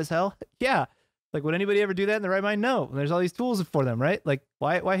it hard as hell? Yeah. Like, would anybody ever do that in the right mind? No. And there's all these tools for them, right? Like,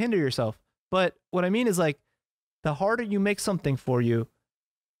 why hinder yourself? But what I mean is, like, the harder you make something for you,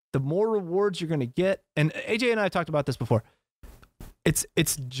 the more rewards you're going to get. And AJ and I talked about this before. It's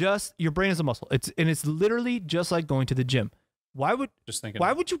just, your brain is a muscle. It's literally just like going to the gym. Why would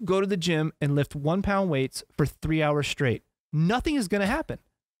you go to the gym and lift 1 pound weights for 3 hours straight? Nothing is going to happen,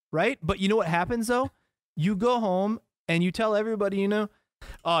 right? But you know what happens though? You go home and you tell everybody, you know,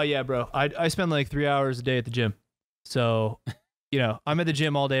 oh yeah, bro, I spend like 3 hours a day at the gym. So, you know, I'm at the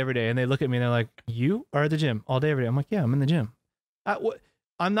gym all day, every day. And they look at me and they're like, you are at the gym all day, every day. I'm like, yeah, I'm in the gym.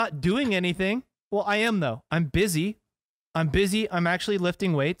 I'm not doing anything. Well, I am though. I'm busy. I'm actually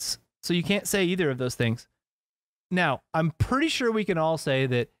lifting weights. So you can't say either of those things. Now, I'm pretty sure we can all say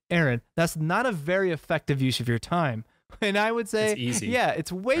that, Aaron, that's not a very effective use of your time. And I would say, it's easy. Yeah,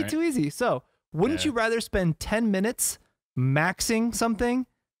 it's way too easy. So wouldn't you rather spend 10 minutes maxing something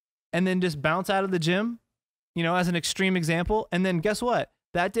and then just bounce out of the gym, you know, as an extreme example? And then guess what?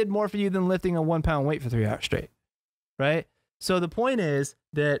 That did more for you than lifting a 1 pound weight for 3 hours straight, right? So the point is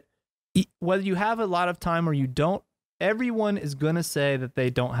that whether you have a lot of time or you don't, everyone is going to say that they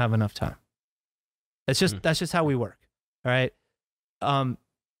don't have enough time. That's just how we work. All right.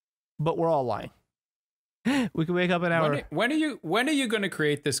 But we're all lying. We can wake up an hour. When are you going to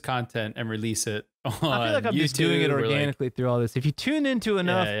create this content and release it on I feel like I'm just doing it organically through all this. If you tune into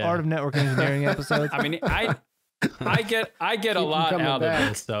enough Art of Network Engineering episodes, I mean, I get a lot out of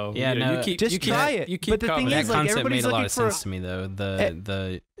this. So yeah, try it. You keep but the thing is, like, everybody's made a lot looking of for sense to me though.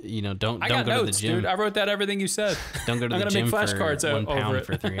 The you know, don't go to the gym. Dude, I wrote that everything you said. Don't go to the gym make flashcards for 1 pound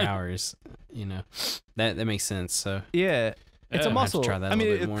for 3 it. hours. You know, that makes sense. So yeah. It's a muscle. Try that I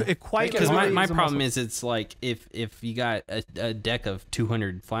mean, because my problem is it's like if you got a deck of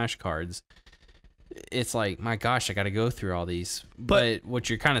 200 flashcards, it's like, my gosh, I got to go through all these. But what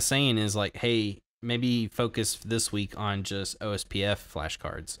you're kind of saying is like, hey, maybe focus this week on just OSPF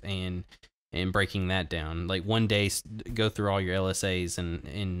flashcards and breaking that down. Like one day, go through all your LSAs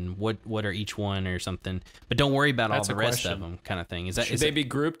and what are each one or something. But don't worry about all the rest of them, kind of thing. Should they be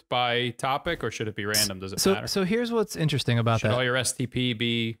grouped by topic or should it be random? Does it matter? So here's what's interesting about that. Should all your STP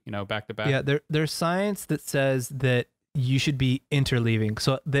be, you know, back to back? Yeah, there's science that says that you should be interleaving.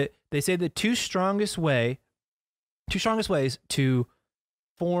 So they say the two strongest ways to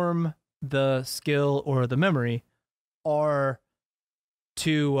form the skill or the memory are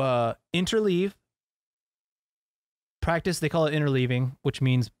to interleave, practice. They call it interleaving, which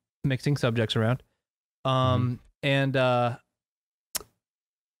means mixing subjects around, and the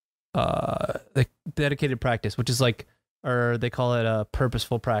dedicated practice, which is like, or they call it a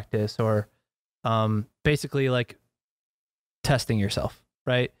purposeful practice, or basically like testing yourself,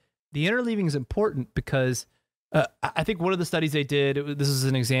 right? The interleaving is important because I think one of the studies they did, this is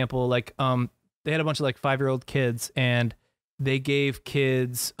an example, like they had a bunch of like 5-year-old kids, and they gave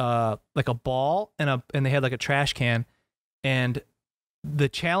kids like a ball and they had like a trash can, and the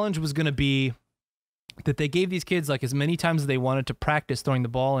challenge was going to be that they gave these kids like as many times as they wanted to practice throwing the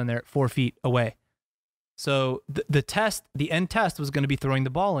ball in there at 4 feet away. So the end test was going to be throwing the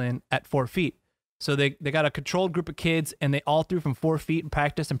ball in at 4 feet. So they got a controlled group of kids, and they all threw from 4 feet and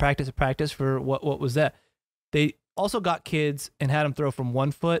practice for what was that. They also got kids and had them throw from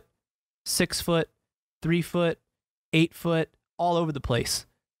 1 foot, 6 foot, 3 foot, 8 foot, all over the place.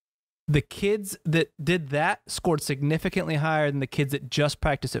 The kids that did that scored significantly higher than the kids that just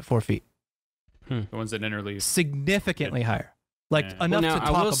practiced at 4 feet. The ones that interleave. Significantly higher. Like enough to talk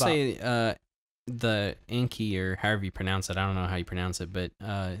about. I will say the Anki, or however you pronounce it, I don't know how you pronounce it, but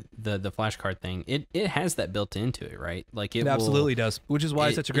the flashcard thing, it has that built into it, right? Like it absolutely does, which is why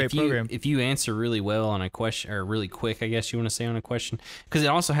it's such a great program. If you answer really well on a question, or really quick, I guess you want to say on a question, because it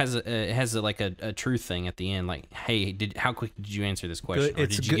also has a truth thing at the end, like, hey, how quick did you answer this question, or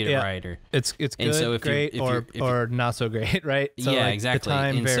did you get it right, or it's good, so great, or not so great, right? So yeah, like, exactly. The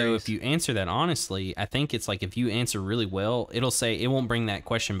time varies. So if you answer that honestly, I think it's like if you answer really well, it'll say it won't bring that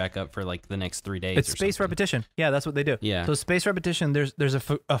question back up for like the next 3 days. It's spaced repetition. Yeah, that's what they do. Yeah. So spaced repetition, there's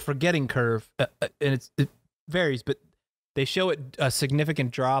a forgetting curve, and it varies, but they show it a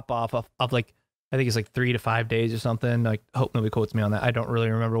significant drop off of like, I think it's like 3 to 5 days or something. Like, hope nobody quotes me on that. I don't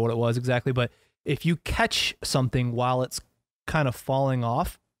really remember what it was exactly, but if you catch something while it's kind of falling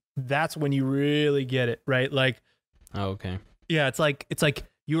off, that's when you really get it, right? Like, oh, okay. Yeah, it's like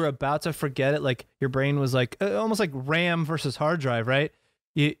you were about to forget it. Like your brain was like almost like RAM versus hard drive, right?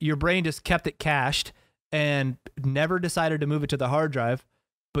 Your brain just kept it cached and never decided to move it to the hard drive,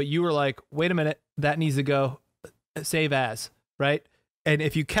 but you were like, wait a minute, that needs to go save as, right? And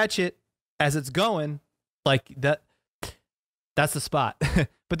if you catch it as it's going, like that's the spot.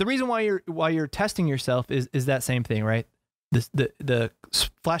 But the reason why you're testing yourself is that same thing, right? The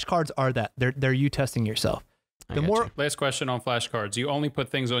flashcards are that they're you testing yourself. Last question on flashcards. You only put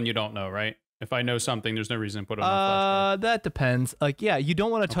things on you don't know, right? If I know something, there's no reason to put it on a flashcard. That depends. Like, yeah, you don't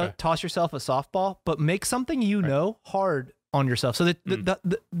want to toss yourself a softball, but make something you know hard on yourself. So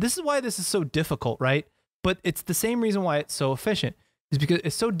this is why this is so difficult, right? But it's the same reason why it's so efficient. Is because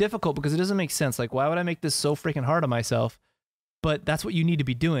it's so difficult because it doesn't make sense. Like, why would I make this so freaking hard on myself? But that's what you need to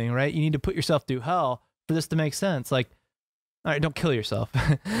be doing, right? You need to put yourself through hell for this to make sense. Like, all right, don't kill yourself.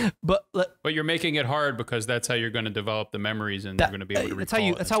 but you're making it hard because that's how you're going to develop the memories, and you're going to be able to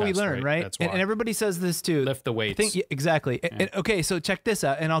recall. That's how we learn, right? That's why. And everybody says this too. Lift the weights. Exactly. Yeah. And, okay, so check this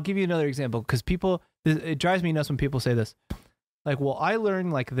out, and I'll give you another example because it drives me nuts when people say this. Like, well, I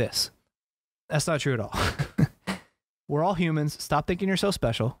learned like this. That's not true at all. We're all humans. Stop thinking you're so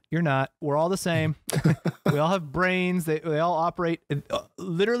special. You're not. We're all the same. We all have brains. They all operate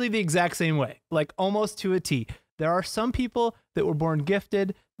literally the exact same way, like almost to a T. There are some people that were born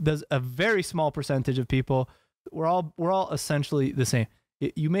gifted. There's a very small percentage of people. We're all essentially the same.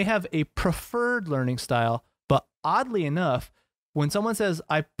 You may have a preferred learning style, but oddly enough, when someone says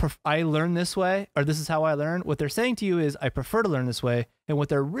I learn this way, or this is how I learn, what they're saying to you is I prefer to learn this way, and what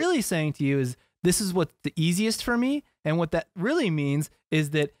they're really saying to you is this is what's the easiest for me, and what that really means is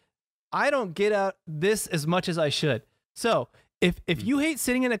that I don't get out this as much as I should. So if you hate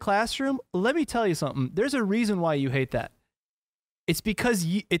sitting in a classroom, let me tell you something. There's a reason why you hate that. It's because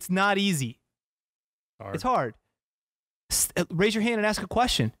it's not easy. It's hard. Raise your hand and ask a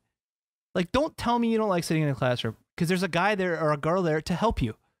question. Like, don't tell me you don't like sitting in a classroom, because there's a guy there or a girl there to help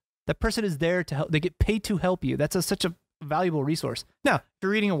you. That person is there to help. They get paid to help you. That's such a valuable resource. Now, if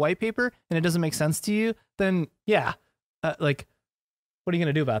you're reading a white paper and it doesn't make sense to you, then yeah, like, what are you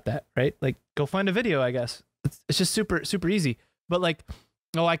going to do about that, right? Like, go find a video, I guess. It's just super, super easy. But like,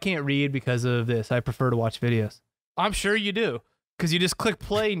 oh, I can't read because of this. I prefer to watch videos. I'm sure you do, because you just click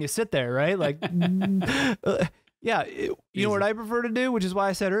play and you sit there, right? Like, yeah, you know what I prefer to do, which is why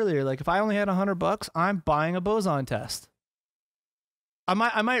I said earlier, like, if I only had $100, I'm buying a Boson test. I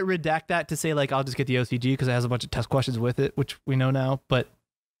might redact that to say, like, I'll just get the OCG because it has a bunch of test questions with it, which we know now,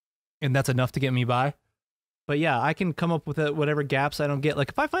 and that's enough to get me by. But yeah, I can come up with whatever gaps I don't get. Like,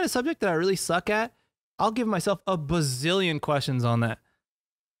 if I find a subject that I really suck at, I'll give myself a bazillion questions on that.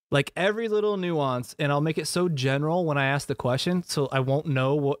 like every little nuance, and I'll make it so general when I ask the question, so I won't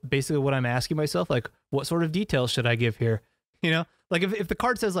know basically what I'm asking myself, like what sort of details should I give here? You know, like if the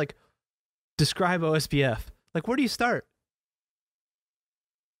card says like describe OSPF, like where do you start?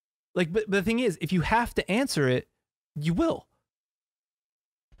 Like, but the thing is, if you have to answer it, you will.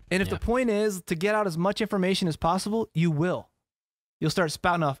 And if the point is to get out as much information as possible, you will. You'll start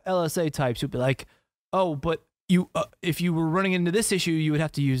spouting off LSA types. You'll be like, oh, but you, if you were running into this issue, you would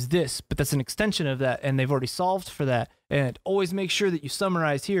have to use this, but that's an extension of that, and they've already solved for that. And always make sure that you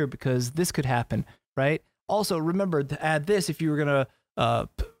summarize here because this could happen, right? Also, remember to add this if you were going to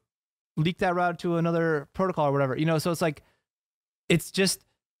leak that route to another protocol or whatever. You know, so it's like, it's just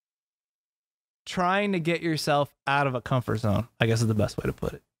trying to get yourself out of a comfort zone, I guess is the best way to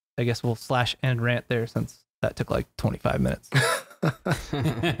put it. I guess we'll / end rant there since that took like 25 minutes.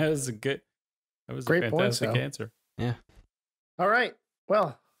 That was a great fantastic answer. Yeah. All right. Well,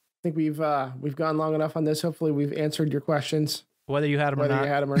 I think we've gone long enough on this. Hopefully we've answered your questions. Whether you had them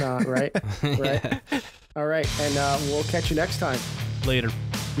or not, right? Right. Yeah. All right. And we'll catch you next time. Later.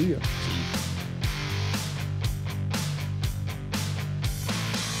 See ya.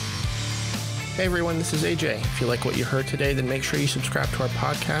 Hey everyone, this is AJ. If you like what you heard today, then make sure you subscribe to our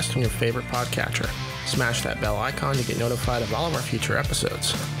podcast on your favorite podcatcher. Smash that bell icon to get notified of all of our future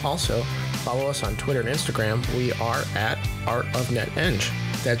episodes. Also, follow us on Twitter and Instagram. We are at Art of NetEng.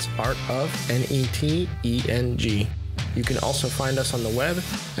 That's Art of NETENG. You can also find us on the web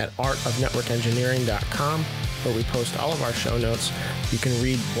at artofnetworkengineering.com, where we post all of our show notes. You can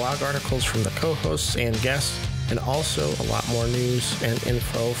read blog articles from the co-hosts and guests, and also a lot more news and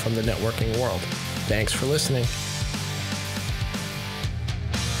info from the networking world. Thanks for listening.